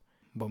weekends.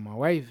 But my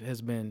wife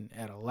has been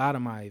at a lot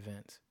of my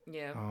events.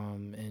 Yeah.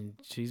 And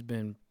she's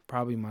been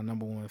probably my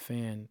number one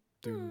fan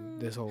through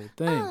this whole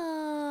thing.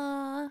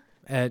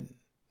 At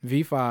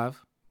V5,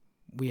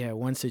 we had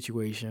one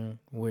situation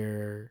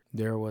where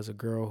there was a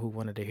girl who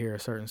wanted to hear a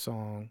certain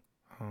song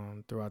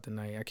throughout the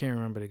night. I can't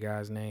remember the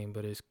guy's name,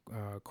 but it's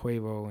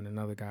Quavo and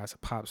another guy. It's a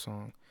pop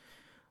song.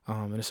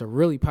 And it's a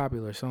really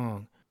popular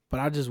song, but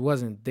I just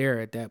wasn't there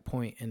at that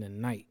point in the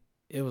night.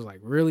 It was like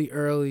really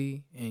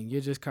early and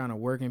you're just kind of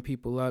working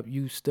people up.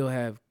 You still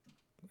have,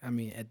 I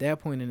mean, at that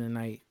point in the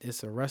night,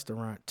 it's a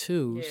restaurant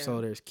too. Yeah.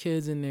 So there's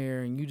kids in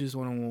there and you just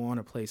want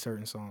to play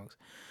certain songs.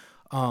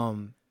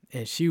 And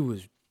she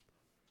was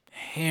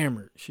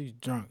hammered. She's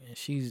drunk and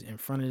she's in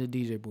front of the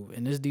DJ booth.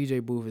 And this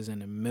DJ booth is in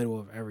the middle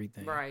of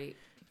everything. Right.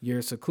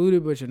 You're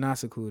secluded, but you're not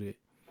secluded.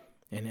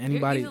 And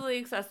anybody, you're easily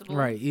accessible.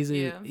 Right,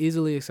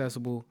 easily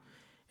accessible.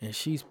 And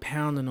she's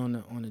pounding on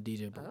the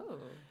DJ booth. Oh.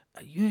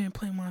 You didn't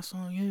play my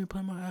song. You didn't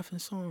play my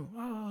effing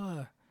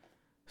song.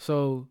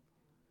 So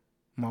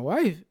my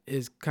wife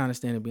is kind of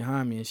standing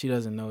behind me, and she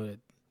doesn't know that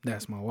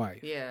that's my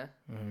wife. Yeah.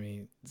 I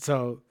mean,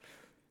 so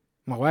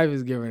my wife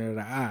is giving her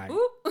the eye.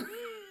 Oop.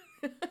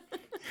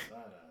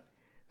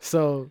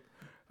 So,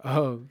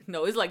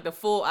 no, it's like the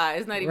full eye.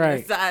 It's not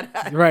even the side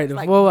eye. Right, it's the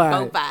like full eye.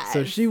 Both eyes.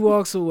 So she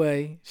walks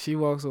away,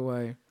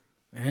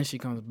 and then she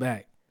comes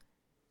back.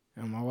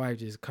 And my wife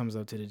just comes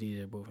up to the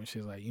DJ booth and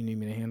she's like, "You need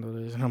me to handle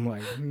this?" And I'm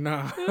like,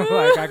 "Nah."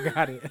 Like, I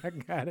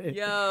got it.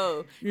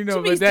 Yo. You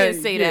know, but that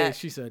didn't say that.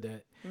 She said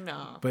that.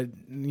 No. But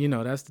you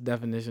know, that's the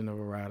definition of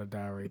a ride or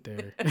die right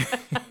there.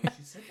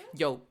 She said that?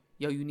 Yo,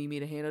 you need me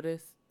to handle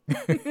this?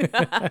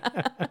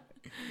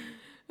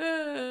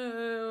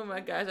 Oh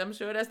my gosh, I'm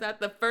sure that's not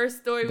the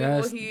first story we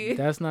will hear.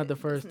 That's not the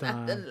first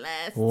time. Not the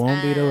last time.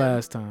 Won't be the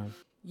last time.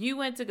 You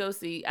went to go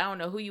see, I don't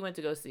know who you went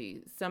to go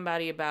see,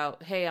 somebody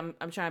about, hey, I'm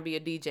trying to be a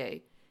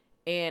DJ.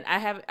 And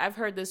I've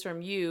heard this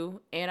from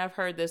you, and I've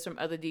heard this from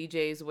other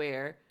DJs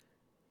where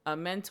a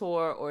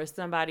mentor or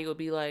somebody will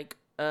be like,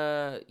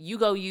 you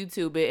go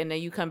YouTube it, and then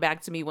you come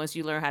back to me once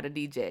you learn how to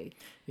DJ.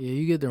 Yeah,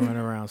 you get to run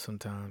around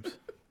sometimes.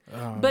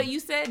 But you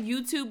said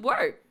YouTube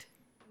worked.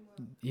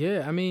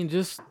 Yeah, I mean,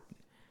 just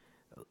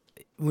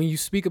when you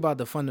speak about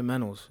the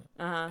fundamentals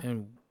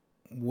and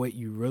what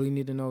you really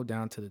need to know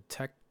down to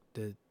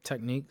the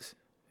techniques,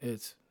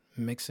 it's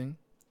mixing,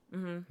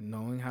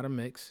 knowing how to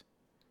mix,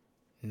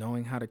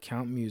 knowing how to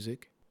count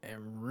music,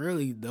 and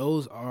really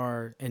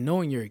and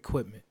knowing your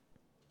equipment.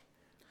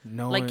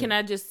 Like, can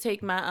I just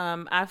take my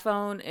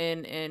iPhone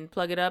and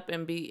plug it up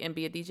and be a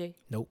DJ?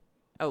 Nope.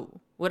 Oh,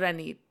 what do I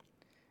need?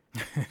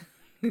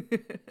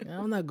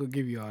 I'm not gonna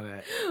give you all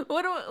that.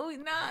 What do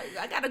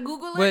I gotta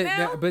Google it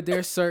now? But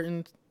there's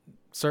certain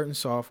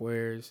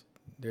softwares.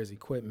 There's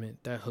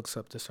equipment that hooks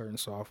up to certain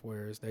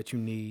softwares that you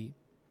need.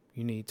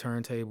 You need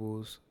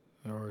turntables,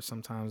 or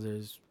sometimes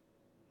there's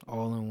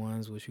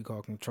all-in-ones, which you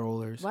call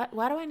controllers.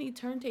 Why do I need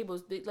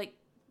turntables? Like,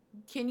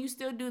 can you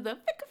still do the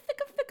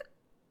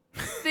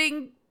ficka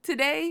thing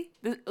today?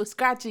 The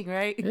scratching,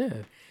 right? Yeah.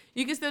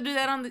 You can still do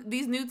that on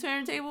these new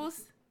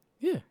turntables?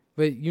 Yeah.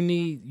 But you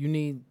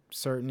need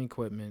certain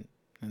equipment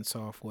and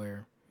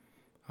software,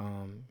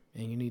 and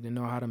you need to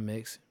know how to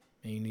mix,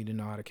 and you need to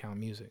know how to count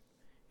music,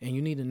 and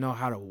you need to know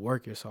how to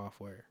work your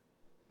software.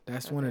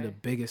 That's one of the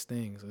biggest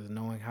things, is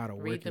knowing how to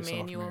work your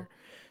software.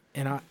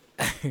 And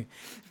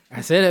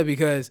I say that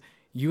because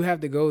you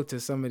have to go to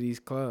some of these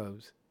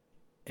clubs,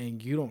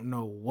 and you don't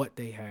know what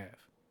they have.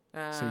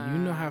 So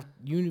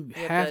you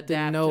have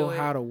to know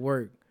how to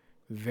work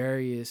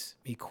various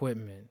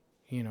equipment.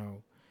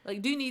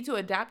 Like, do you need to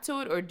adapt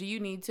to it, or do you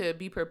need to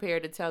be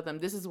prepared to tell them,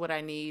 this is what I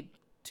need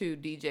to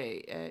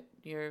DJ?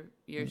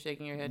 You're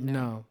shaking your head now.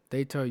 No,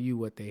 they tell you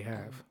what they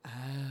have. Oh.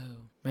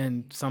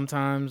 And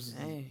sometimes,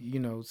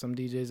 some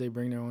DJs, they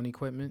bring their own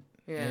equipment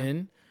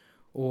in,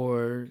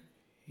 or,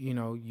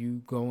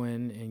 you go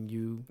in and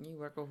you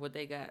work with what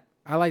they got.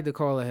 I like to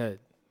call ahead.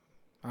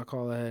 I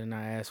call ahead and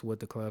I ask what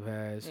the club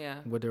has,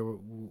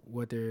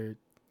 what their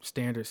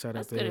standard setup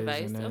That's good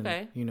advice. and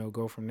then,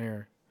 go from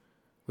there.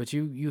 But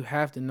you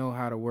have to know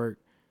how to work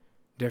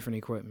different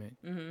equipment.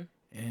 Mm-hmm.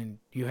 And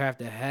you have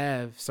to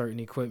have certain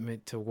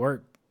equipment to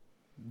work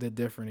the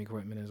different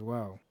equipment as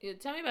well. Yeah,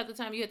 tell me about the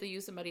time you had to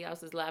use somebody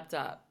else's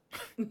laptop.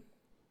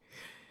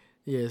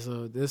 Yeah,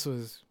 so this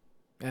was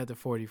at the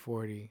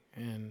 4040.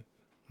 And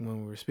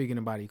when we were speaking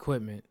about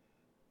equipment,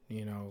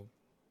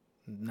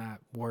 not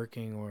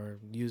working or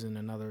using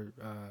another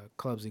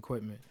club's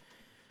equipment,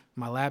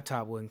 my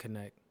laptop wouldn't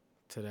connect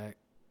to that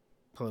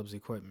club's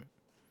equipment.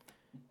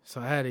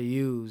 So I had to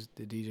use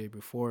the DJ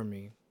before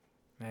me.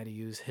 I had to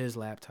use his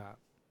laptop.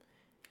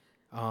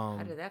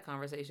 How did that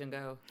conversation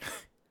go?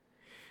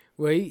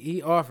 Well,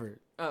 he offered.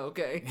 Oh,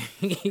 okay.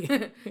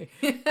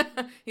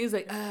 He was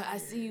like, I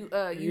see you.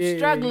 You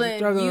struggling.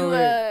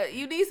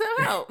 You need some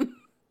help.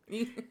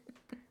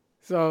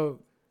 So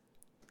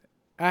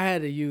I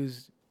had to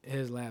use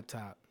his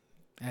laptop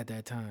at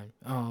that time,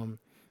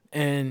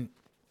 and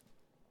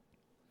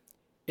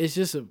it's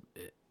just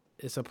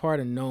it's a part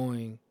of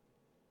knowing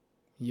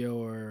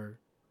your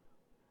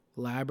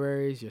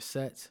libraries, your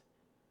sets,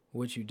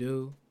 what you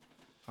do,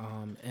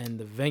 and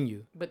the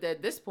venue. But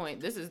at this point,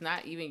 this is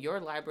not even your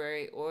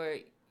library or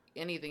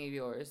anything of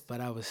yours.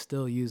 But I was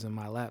still using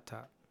my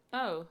laptop.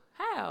 Oh,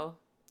 how?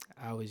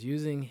 I was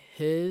using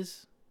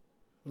his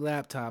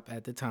laptop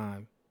at the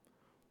time.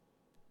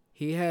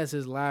 He has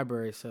his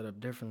library set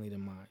up differently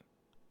than mine.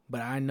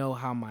 But I know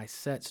how my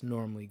sets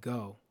normally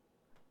go.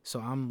 So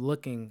I'm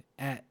looking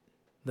at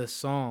the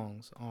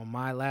songs on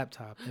my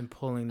laptop and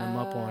pulling them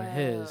up on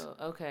his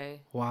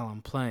while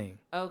I'm playing.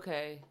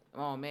 Okay.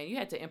 Oh, man, you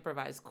had to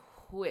improvise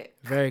quick.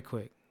 Very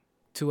quick.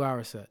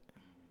 2-hour set.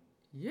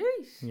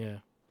 Yeesh. Yeah.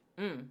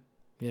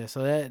 Yeah,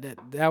 so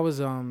that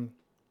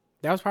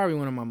was probably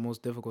one of my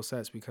most difficult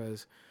sets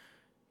because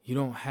you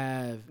don't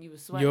have You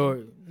was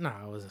sweating?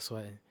 I wasn't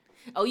sweating.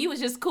 Oh, you was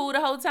just cool the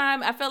whole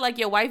time? I felt like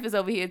your wife is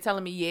over here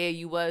telling me, yeah,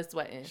 you was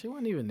sweating. She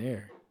wasn't even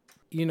there.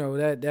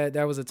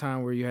 That was a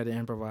time where you had to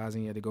improvise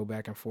and you had to go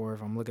back and forth.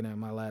 I'm looking at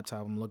my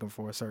laptop. I'm looking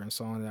for a certain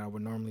song that I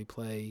would normally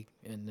play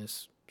in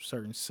this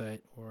certain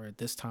set or at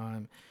this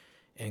time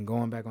and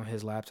going back on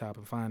his laptop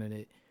and finding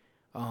it.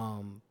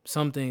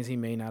 Some things he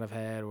may not have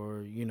had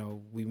or,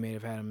 we may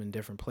have had them in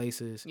different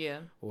places.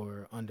 Yeah.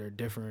 Or under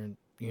different,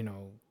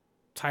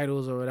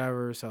 titles or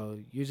whatever. So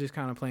you're just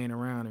kind of playing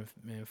around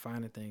and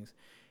finding things.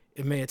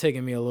 It may have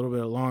taken me a little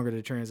bit longer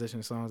to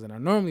transition songs than I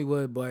normally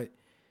would, but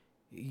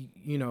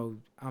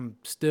I'm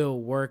still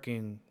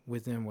working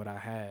within what I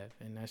have,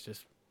 and that's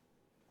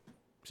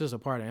just a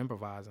part of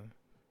improvising.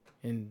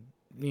 And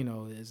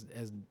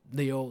as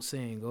the old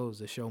saying goes,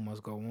 the show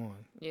must go on.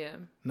 Yeah.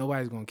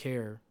 Nobody's gonna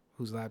care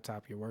whose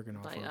laptop you're working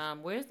on. Like,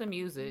 where's the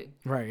music?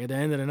 Right. At the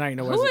end of the night,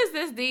 who is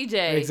this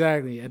DJ?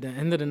 Exactly. At the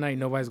end of the night,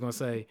 nobody's gonna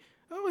say,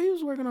 "Oh, he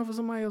was working off of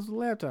somebody else's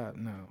laptop."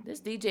 No.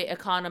 This DJ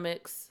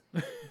economics.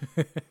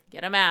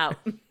 Get him out.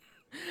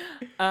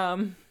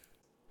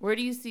 Where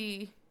do you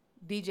see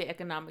DJ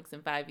economics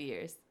in 5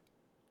 years?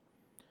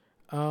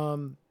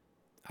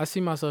 I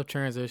see myself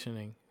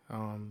transitioning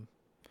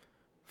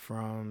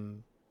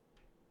from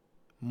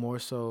more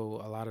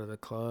so a lot of the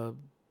club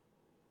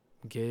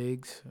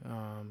gigs,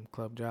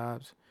 club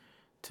jobs,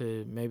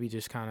 to maybe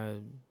just kind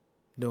of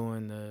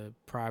doing the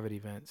private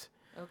events.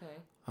 Okay.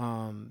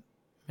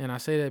 And I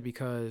say that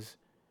because,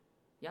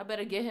 y'all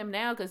better get him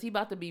now because he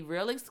about to be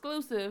real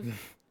exclusive.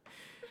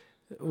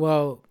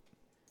 well,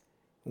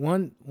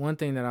 one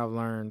thing that I've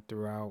learned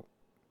throughout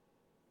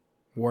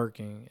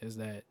working is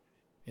that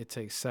it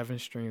takes 7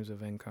 streams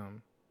of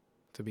income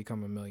to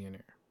become a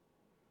millionaire.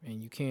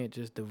 And you can't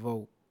just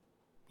devote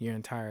your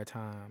entire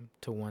time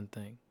to one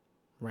thing.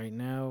 Right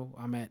now,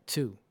 I'm at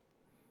 2.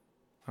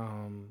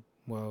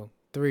 Well,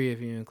 3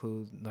 if you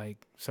include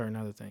like certain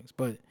other things.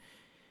 But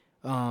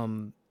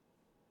Certain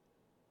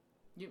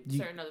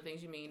other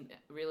things, you mean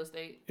real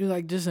estate?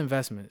 Like just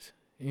investments,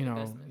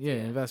 Yeah.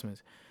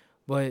 investments.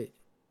 But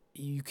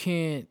you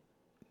can't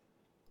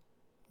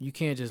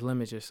just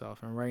limit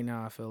yourself. And right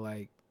now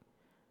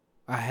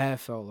I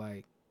have felt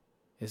like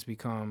it's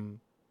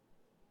become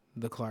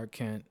the Clark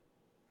Kent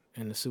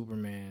and the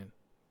Superman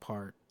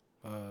part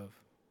of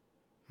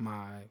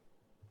my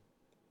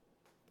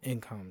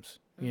incomes,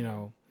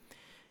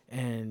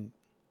 and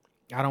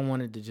I don't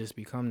want it to just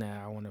become that.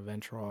 I want to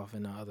venture off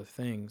into other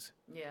things.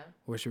 Yeah.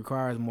 Which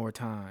requires more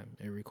time.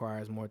 It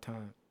requires more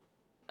time.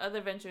 Other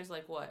ventures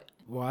like what?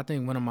 Well, I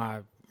think one of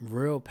my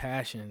real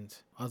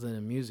passions other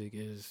than music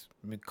is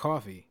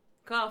coffee.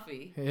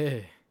 Coffee? Yeah.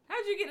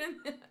 How'd you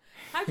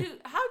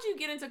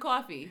get into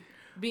coffee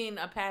being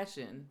a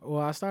passion?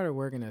 Well, I started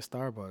working at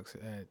Starbucks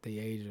at the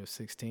age of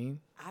 16.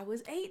 I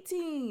was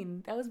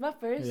 18. That was my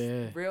first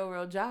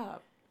real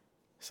job.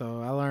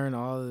 So I learned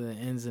all of the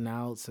ins and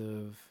outs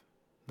of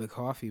the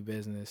coffee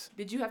business.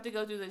 Did you have to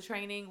go through the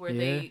training where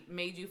they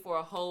made you for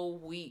a whole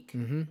week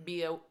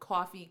be a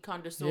coffee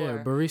connoisseur?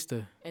 Yeah,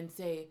 barista. And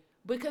say,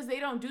 because they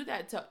don't do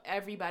that to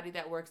everybody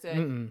that works at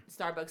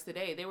Starbucks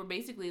today. They were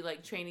basically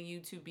like training you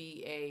to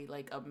be a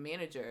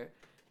manager,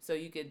 so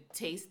you could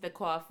taste the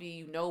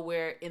coffee,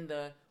 where in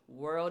the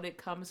world it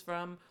comes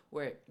from,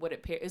 what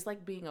it pairs. It's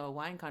like being a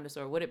wine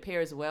connoisseur, what it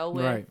pairs well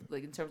with, right,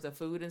 like in terms of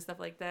food and stuff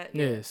like that.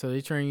 Yeah, so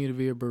they train you to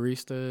be a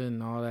barista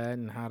and all that,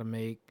 and how to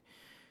make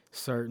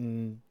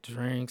certain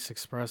drinks,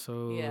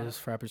 espressos,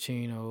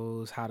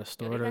 frappuccinos, how to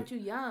store they got you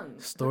young.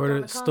 Store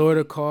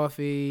the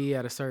coffee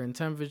at a certain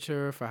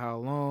temperature for how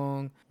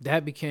long.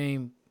 That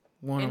became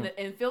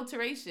and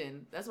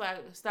filtration. That's why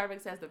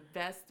Starbucks has the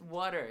best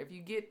water. If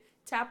you get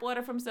tap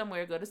water from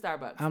somewhere, go to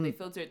Starbucks. They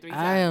filter it 3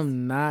 times. I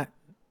am not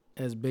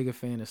as big a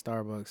fan of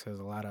Starbucks as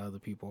a lot of other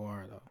people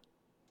are, though.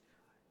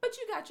 But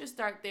you got your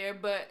start there.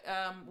 But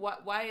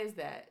why is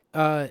that?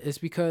 It's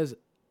because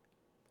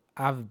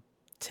I've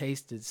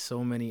tasted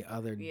so many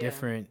other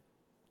different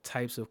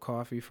types of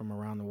coffee from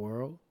around the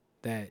world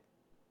that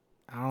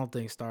I don't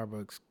think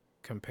Starbucks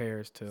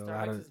compares to Starbucks a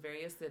lot of. Is very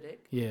acidic.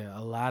 Yeah,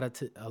 a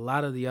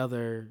lot of the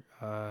other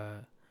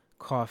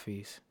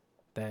coffees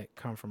that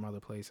come from other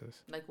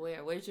places. Like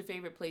where? Where's your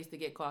favorite place to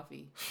get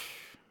coffee?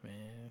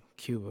 Man,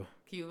 Cuba.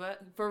 Cuba?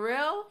 For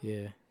real?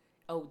 Yeah.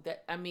 Oh,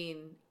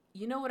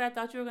 you know what I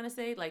thought you were gonna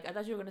say? Like I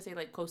thought you were gonna say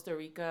like Costa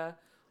Rica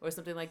or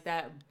something like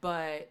that,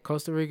 but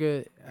Costa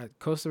Rica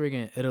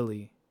and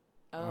Italy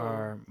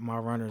are my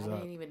runners up. I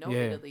didn't even know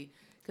Italy.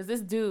 Because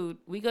this dude,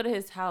 we go to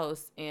his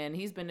house, and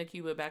he's been to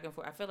Cuba back and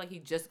forth. I feel like he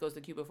just goes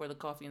to Cuba for the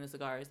coffee and the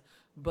cigars.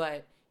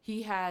 But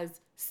he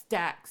has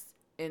stacks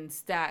and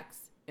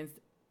stacks. And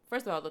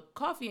first of all, the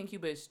coffee in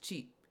Cuba is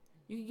cheap.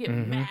 You can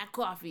get mad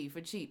coffee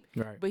for cheap.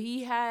 Right. But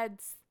he had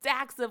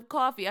stacks of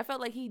coffee. I felt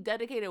like he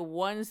dedicated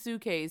one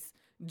suitcase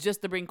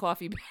just to bring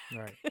coffee back.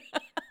 Right.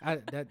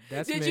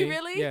 That's Did me. you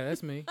really? Yeah,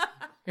 that's me.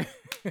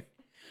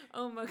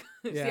 Oh my god!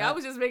 Yeah, See, I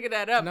was just making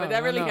that up, but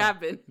that really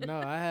happened. No,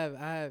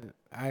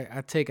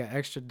 I take an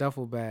extra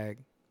duffel bag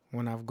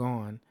when I've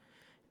gone,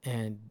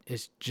 and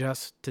it's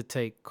just to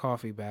take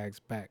coffee bags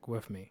back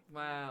with me.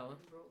 Wow.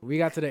 We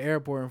got to the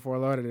airport in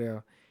Fort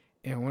Lauderdale,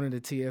 and one of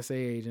the TSA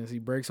agents, he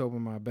breaks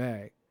open my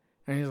bag,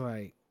 and he's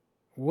like,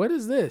 "What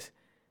is this?"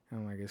 And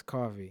I'm like, "It's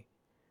coffee."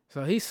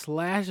 So he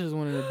slashes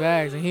one of the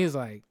bags, and he's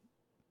like,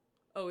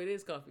 "Oh, it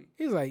is coffee."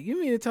 He's like, "You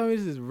mean to tell me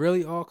this is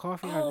really all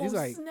coffee?" Oh, he's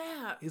like,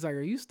 snap. He's like,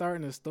 "Are you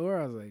starting a store?"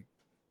 I was like,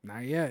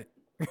 "Not yet."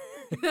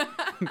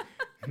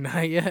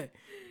 Not yet.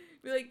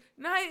 Be like,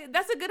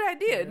 that's a good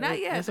idea. Not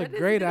yet. That's a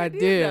great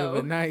idea,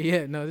 but not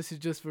yet. No, this is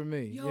just for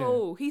me.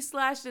 Yo, he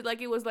slashed it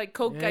like it was like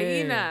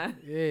cocaina.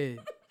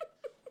 Yeah.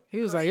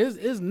 He was like,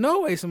 there's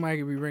no way somebody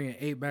could be bringing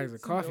 8 bags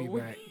of coffee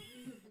back.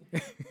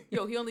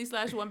 Yo, he only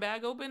slashed one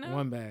bag open now?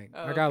 One bag.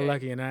 Oh, I got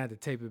lucky and I had to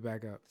tape it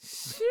back up.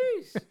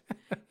 Sheesh.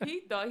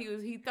 He thought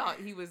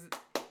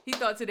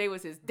today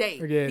was his day.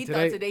 Yeah,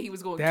 thought today he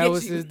was going to get you. That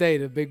was his day,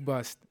 the big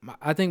bust.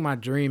 I think my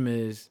dream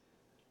is,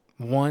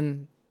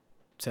 one,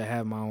 to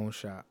have my own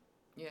shop.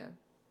 Yeah.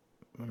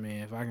 I mean,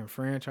 if I can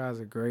franchise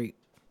it, great.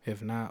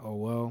 If not, oh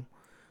well.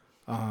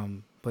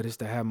 But it's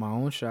to have my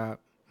own shop,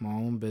 my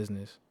own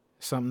business,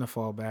 something to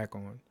fall back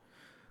on.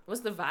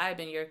 What's the vibe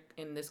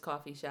in this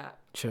coffee shop?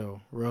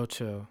 Chill, real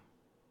chill.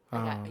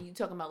 You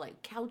talking about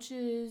like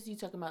couches? You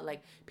talking about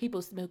like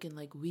people smoking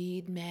like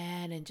weed,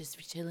 man, and just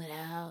chilling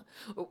out?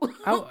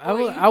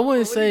 I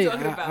wouldn't say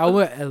I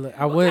What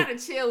would kind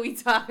of chill we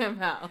talking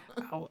about?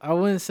 I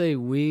wouldn't say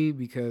weed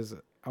because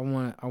I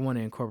want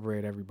to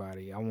incorporate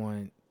everybody. I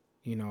want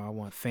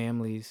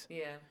families.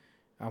 Yeah.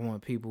 I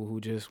want people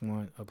who just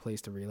want a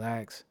place to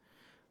relax.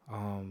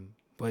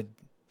 But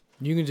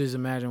you can just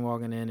imagine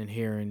walking in and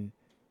hearing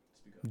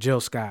Jill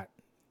Scott.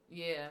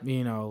 Yeah.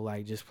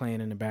 Like just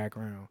playing in the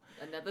background.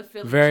 Another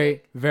Philly Very,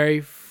 chick.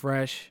 very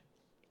fresh,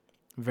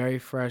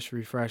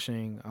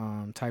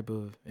 refreshing type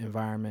of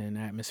environment and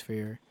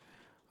atmosphere.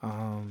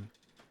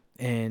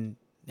 And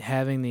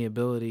having the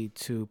ability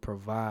to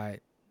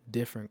provide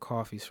different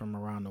coffees from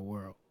around the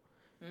world.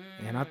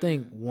 And I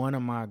think one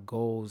of my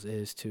goals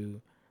is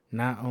to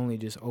not only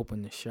just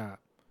open the shop,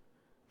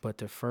 but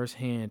to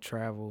firsthand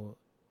travel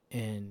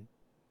and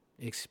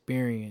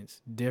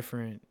experience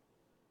different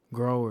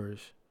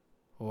growers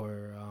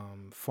or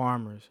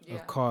farmers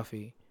of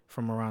coffee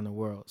from around the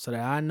world, so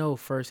that I know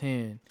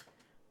firsthand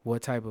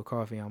what type of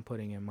coffee I'm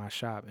putting in my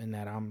shop and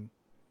that I'm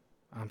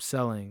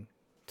selling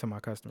to my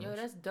customers. Yo,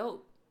 that's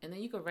dope. And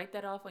then you could write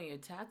that off on your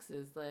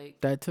taxes, like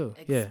that too.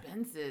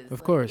 Expenses.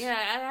 Of course. Yeah,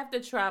 I have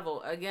to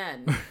travel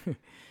again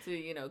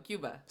to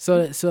Cuba.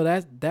 So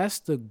that's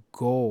the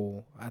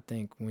goal. I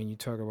think when you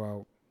talk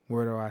about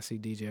where do I see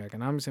DJ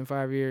Economics in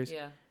 5 years,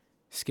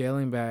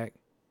 scaling back,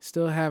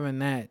 still having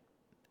that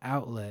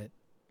outlet,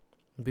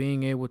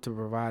 being able to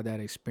provide that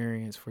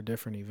experience for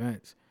different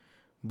events,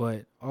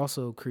 but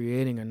also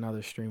creating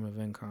another stream of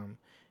income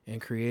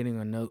and creating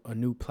a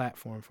new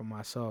platform for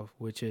myself,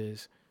 which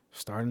is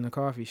starting a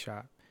coffee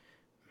shop.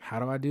 How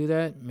do I do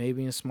that?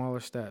 Maybe in smaller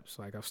steps.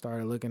 Like I've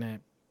started looking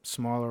at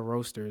smaller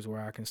roasters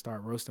where I can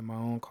start roasting my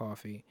own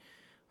coffee,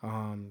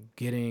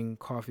 getting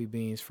coffee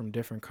beans from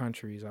different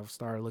countries. I've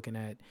started looking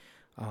at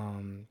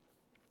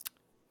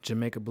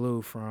Jamaica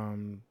Blue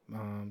from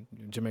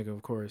Jamaica,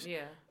 of course.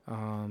 Yeah.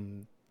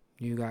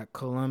 You got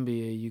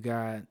Colombia. You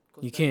got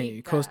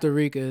Rica. Costa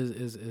Rica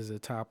is a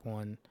top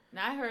one.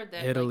 Now I heard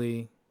that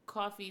Italy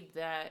coffee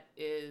that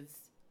is,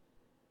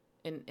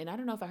 and I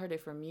don't know if I heard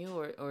it from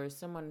you or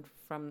someone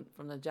from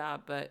the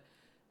job, but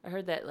I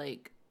heard that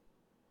like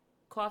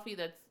coffee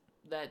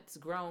that's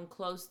grown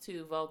close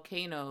to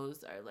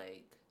volcanoes are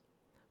like,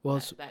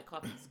 that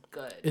coffee's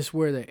good. It's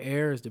where the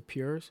air is the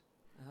purest.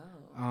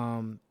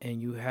 Oh.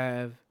 And you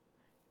have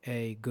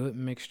a good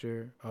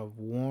mixture of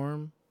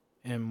warm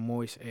and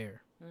moist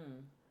air.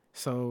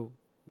 So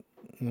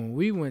when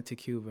we went to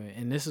Cuba,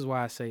 and this is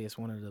why I say it's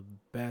one of the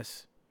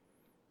best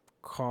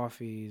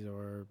coffees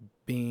or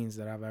beans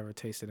that I've ever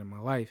tasted in my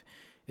life,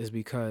 is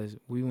because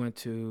we went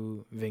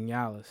to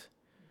Vinales,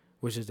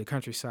 which is the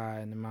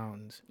countryside in the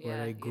mountains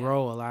where they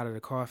grow a lot of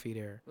the coffee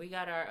there. We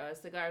got our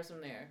cigars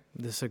from there.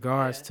 The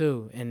cigars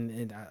too,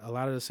 and a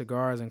lot of the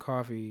cigars and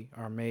coffee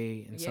are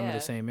made in some of the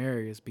same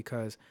areas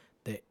because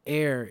the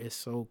air is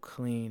so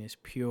clean, it's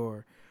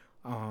pure,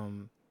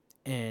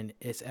 and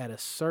it's at a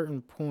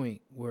certain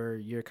point where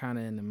you're kind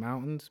of in the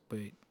mountains, but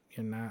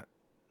you're not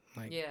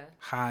like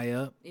high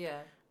up.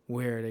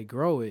 Where they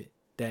grow it,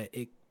 that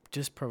it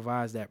just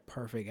provides that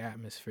perfect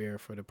atmosphere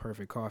for the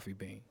perfect coffee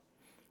bean.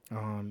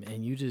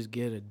 And you just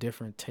get a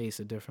different taste,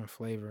 a different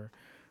flavor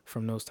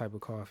from those type of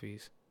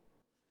coffees.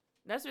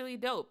 That's really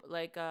dope.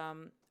 Like,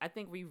 I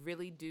think we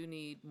really do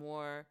need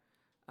more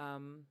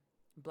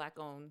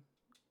Black-owned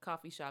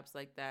coffee shops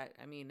like that.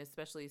 I mean,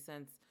 especially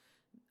since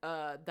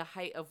the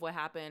height of what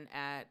happened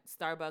at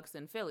Starbucks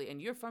in Philly.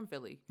 And you're from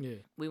Philly. Yeah.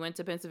 We went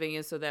to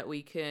Pennsylvania so that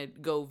we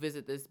could go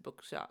visit this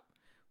bookshop.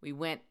 We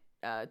went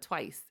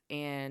twice,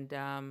 and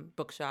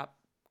bookshop,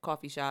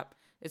 coffee shop.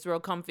 It's real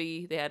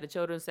comfy. They had a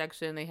children's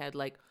section. They had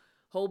like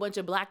whole bunch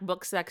of black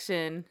book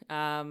section,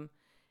 and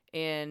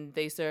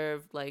they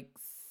served like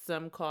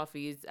some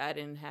coffees. I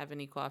didn't have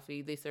any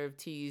coffee. They served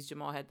teas.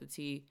 Jamal had the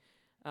tea,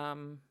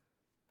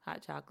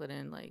 hot chocolate,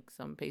 and like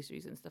some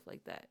pastries and stuff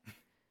like that.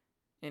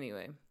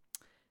 Anyway,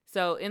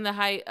 so in the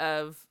height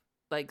of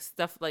like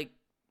stuff like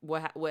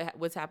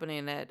what's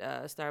happening at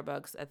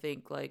Starbucks, I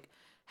think like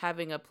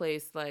having a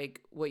place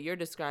like what you're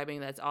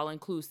describing that's all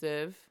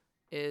inclusive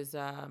is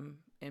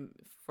and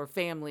for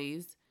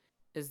families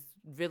is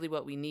really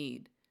what we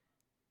need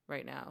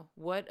right now.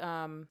 What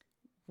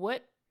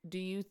do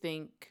you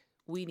think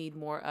we need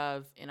more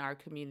of in our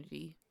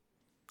community?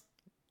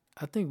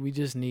 I think we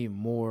just need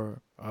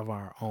more of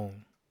our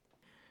own.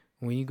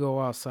 When you go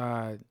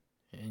outside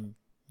and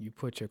you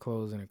put your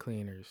clothes in the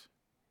cleaners,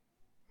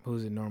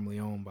 who's it normally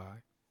owned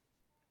by?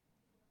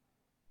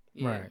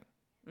 Right.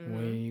 Mm-hmm.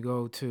 When you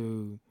go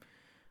to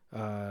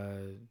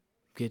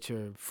get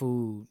your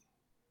food,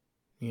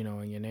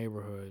 in your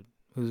neighborhood,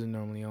 who's it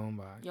normally owned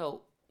by?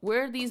 Yo,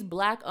 where are these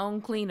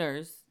Black-owned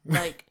cleaners?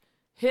 Like,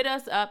 hit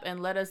us up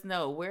and let us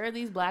know. Where are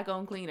these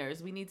Black-owned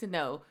cleaners? We need to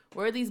know.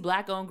 Where are these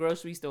Black-owned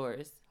grocery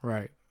stores?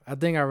 Right. I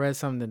think I read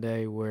something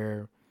today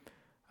where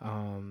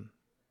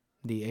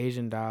the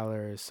Asian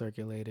dollar is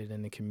circulated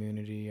in the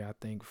community, I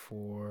think,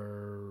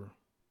 for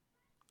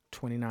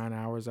 29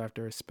 hours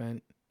after it's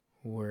spent,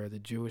 where the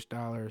Jewish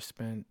dollar is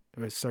spent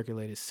or is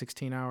circulated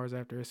 16 hours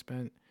after it's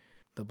spent.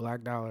 The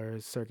black dollar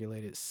is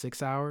circulated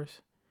 6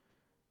 hours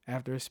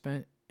after it's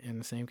spent in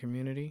the same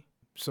community.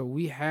 So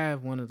we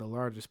have one of the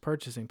largest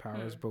purchasing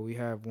powers, but we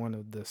have one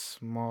of the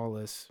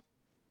smallest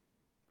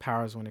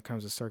powers when it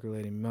comes to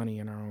circulating money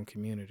in our own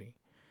community.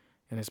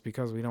 And it's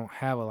because we don't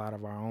have a lot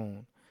of our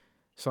own.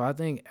 So I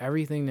think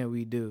everything that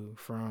we do,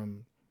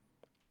 from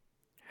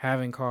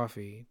having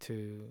coffee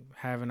to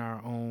having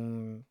our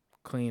own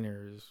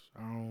cleaners,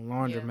 our own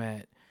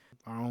laundromat,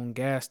 our own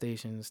gas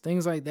stations,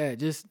 things like that,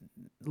 just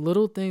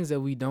little things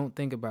that we don't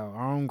think about,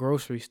 our own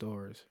grocery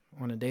stores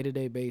on a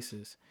day-to-day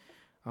basis,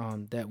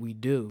 that we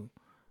do,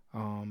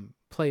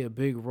 play a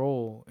big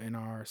role in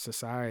our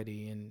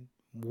society and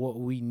what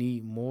we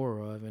need more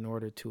of in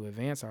order to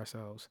advance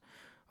ourselves.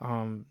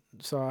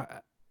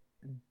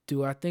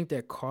 Do I think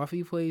that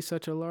coffee plays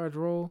such a large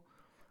role?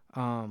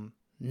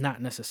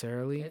 Not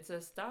necessarily. It's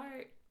a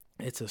start.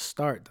 It's a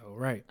start, though,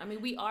 right? I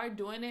mean, we are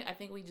doing it. I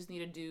think we just need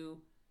to do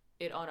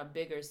it on a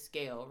bigger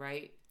scale,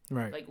 right?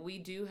 Right. Like, we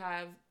do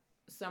have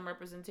some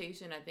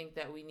representation. I think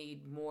that we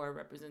need more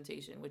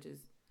representation, which is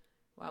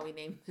why we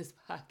named this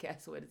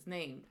podcast what it's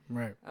named.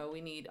 Right. We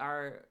need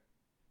our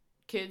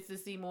kids to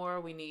see more.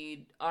 We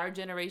need our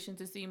generation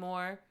to see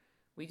more.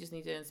 We just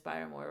need to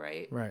inspire more,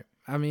 right? Right.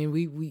 I mean,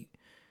 we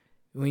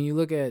when you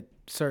look at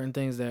certain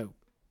things that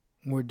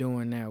we're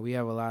doing now, we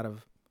have a lot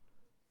of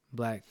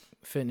black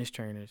fitness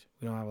trainers.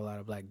 We don't have a lot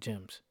of black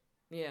gyms.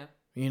 Yeah.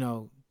 You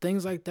know,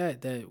 things like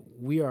that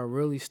we are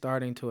really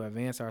starting to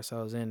advance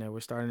ourselves in, that we're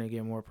starting to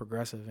get more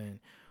progressive in,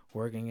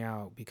 working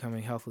out,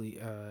 becoming healthy,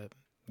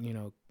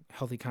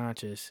 healthy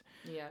conscious,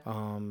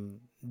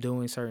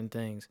 doing certain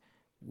things.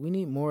 We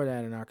need more of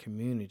that in our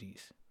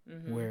communities,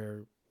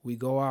 where we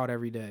go out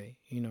every day.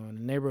 You know, in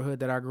the neighborhood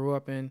that I grew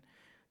up in,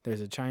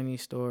 there's a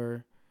Chinese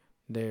store,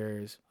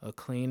 there's a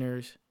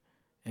cleaners,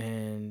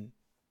 and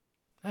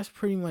that's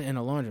pretty much in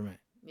a laundromat.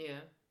 Yeah.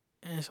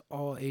 And it's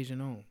all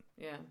Asian owned.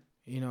 Yeah.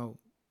 You know,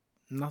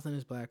 nothing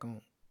is black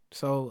owned.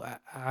 So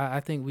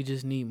I think we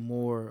just need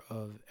more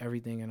of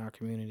everything in our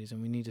communities,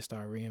 and we need to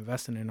start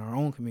reinvesting in our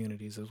own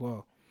communities as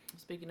well.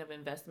 Speaking of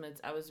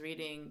investments, I was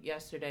reading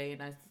yesterday,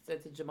 and I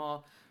said to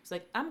Jamal, it's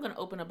like, I'm going to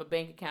open up a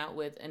bank account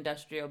with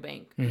Industrial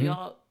Bank.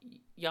 Y'all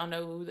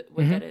know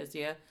what that is,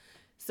 yeah?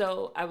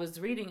 So I was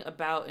reading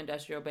about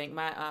Industrial Bank.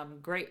 My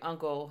great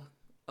uncle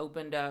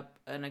opened up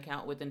an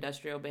account with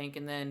Industrial Bank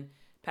and then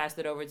passed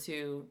it over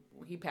to,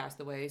 he passed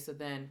away. So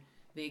then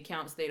the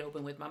account stayed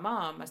open with my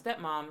mom, my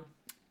stepmom,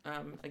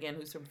 again,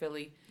 who's from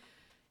Philly.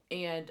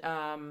 And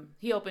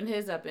he opened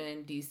his up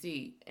in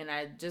D.C. And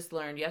I just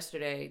learned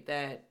yesterday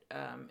that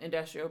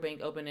Industrial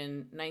Bank opened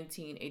in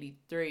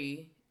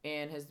 1983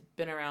 and has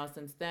been around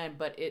since then.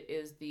 But it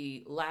is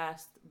the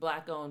last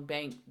black-owned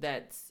bank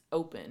that's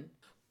open.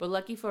 But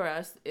lucky for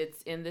us,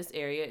 it's in this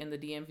area, in the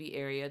DMV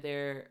area.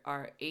 There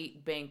are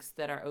 8 banks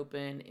that are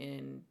open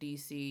in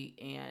D.C.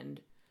 and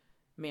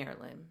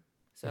Maryland.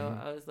 So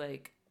I was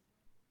like,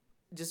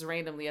 just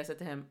randomly, I said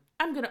to him,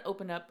 I'm going to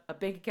open up a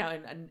bank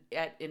account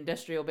at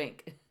Industrial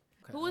Bank.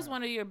 Okay. Who was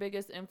one of your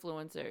biggest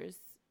influencers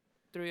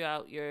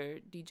throughout your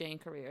DJing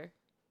career?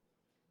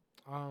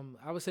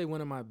 I would say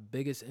one of my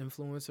biggest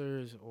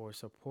influencers or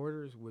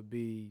supporters would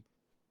be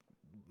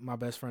my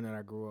best friend that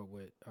I grew up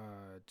with,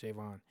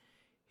 Javon.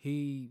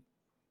 He,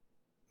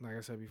 like I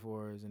said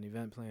before, is an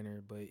event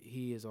planner, but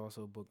he has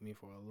also booked me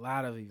for a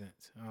lot of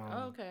events.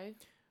 Okay.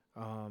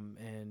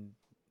 And,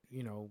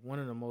 you know, one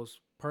of the most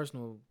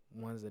personal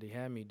ones that he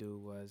had me do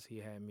was he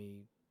had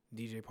me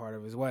DJ part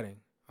of his wedding.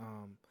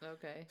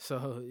 Okay.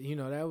 So, you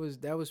know, that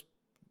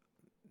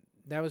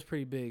was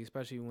pretty big,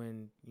 especially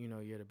when, you know,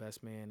 you're the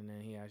best man and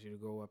then he asks you to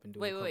go up and do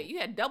Wait, you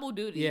had double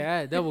duty. Yeah, I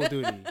had double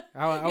duty.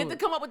 You had to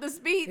come up with the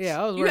speech.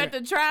 Yeah, you had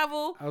to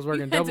travel. I was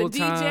working double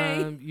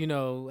time. You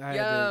know, I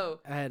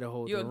had to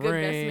hold the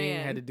ring,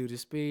 had to do the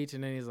speech,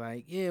 and then he's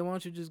like, yeah, why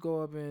don't you just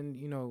go up and,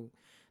 you know,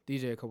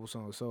 DJ a couple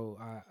songs. So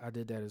I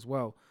did that as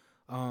well.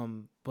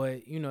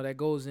 But, you know, that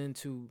goes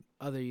into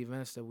other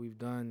events that we've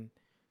done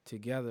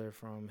together,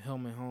 from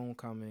Hillman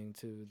Homecoming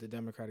to the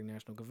Democratic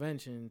National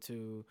Convention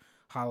to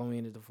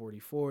Halloween at the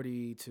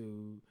 4040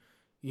 to,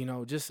 you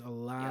know, just a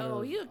lot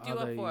of you do up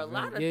for events. a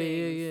lot of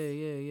things.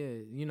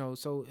 Yeah. You know,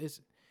 so it's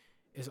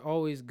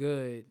always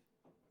good,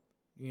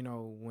 you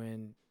know,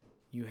 when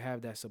you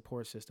have that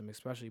support system,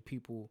 especially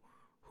people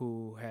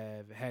who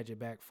have had your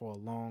back for a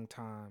long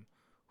time,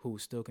 who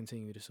still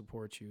continue to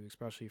support you,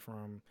 especially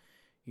from,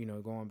 you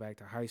know, going back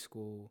to high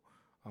school,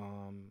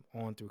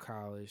 on through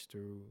college,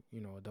 through,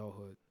 you know,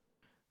 adulthood.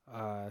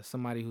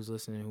 Somebody who's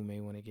listening who may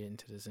want to get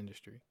into this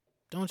industry,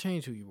 don't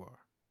change who you are.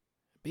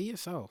 Be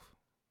yourself.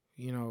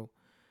 You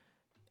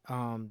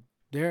know,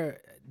 there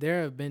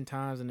have been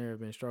times and there have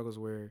been struggles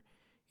where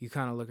you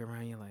kind of look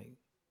around and you're like,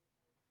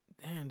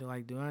 damn,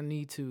 do I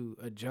need to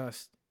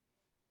adjust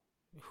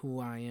who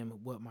I am,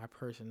 what my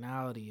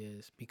personality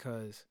is,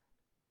 because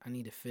I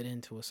need to fit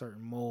into a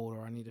certain mold,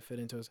 or I need to fit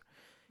into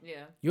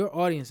Yeah. Your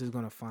audience is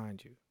going to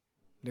find you.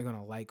 They're going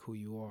to like who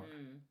you are.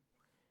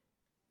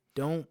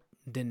 Don't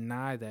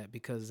deny that,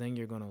 because then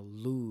you're going to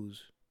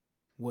lose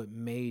what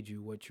made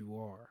you what you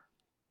are,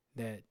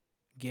 that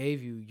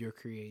gave you your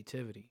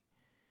creativity.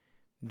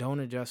 Don't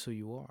adjust who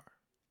you are.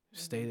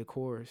 Stay the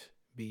course.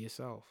 Be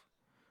yourself.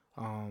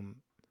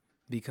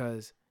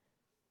 Because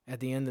at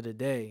the end of the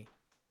day,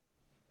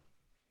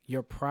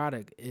 your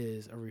product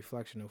is a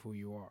reflection of who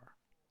you are,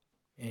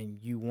 and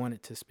you want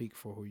it to speak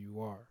for who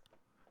you are.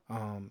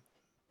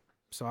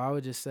 So I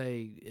would just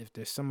say, if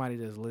there's somebody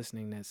that's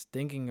listening that's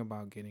thinking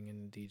about getting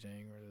into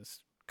DJing, or that's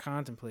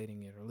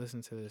contemplating it, or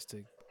listen to this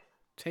to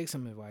take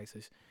some advice,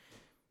 is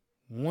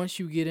once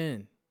you get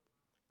in,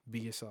 be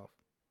yourself.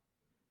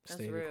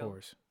 Stay the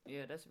course.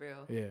 Yeah, that's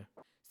real. Yeah.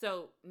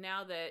 So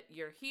now that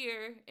you're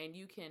here and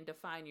you can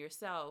define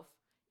yourself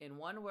in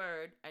one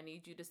word, I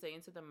need you to say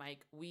into the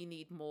mic, we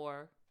need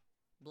more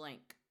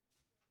blank.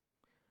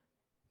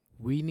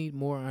 We need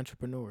more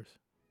entrepreneurs.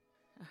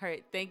 All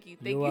right. Thank you.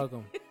 You're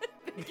welcome.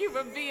 Thank you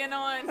for being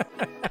on.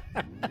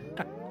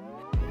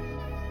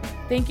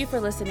 Thank you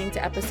for listening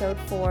to episode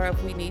 4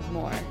 of We Need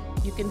More.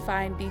 You can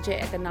find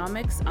DJ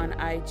Economics on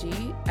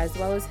IG, as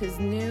well as his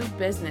new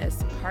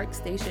business, Park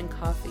Station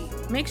Coffee.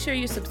 Make sure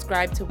you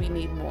subscribe to We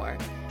Need More.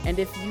 And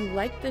if you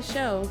like the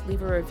show,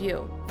 leave a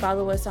review.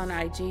 Follow us on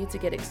IG to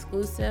get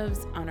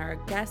exclusives on our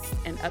guests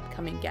and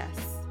upcoming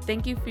guests.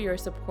 Thank you for your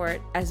support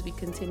as we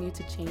continue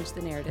to change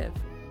the narrative.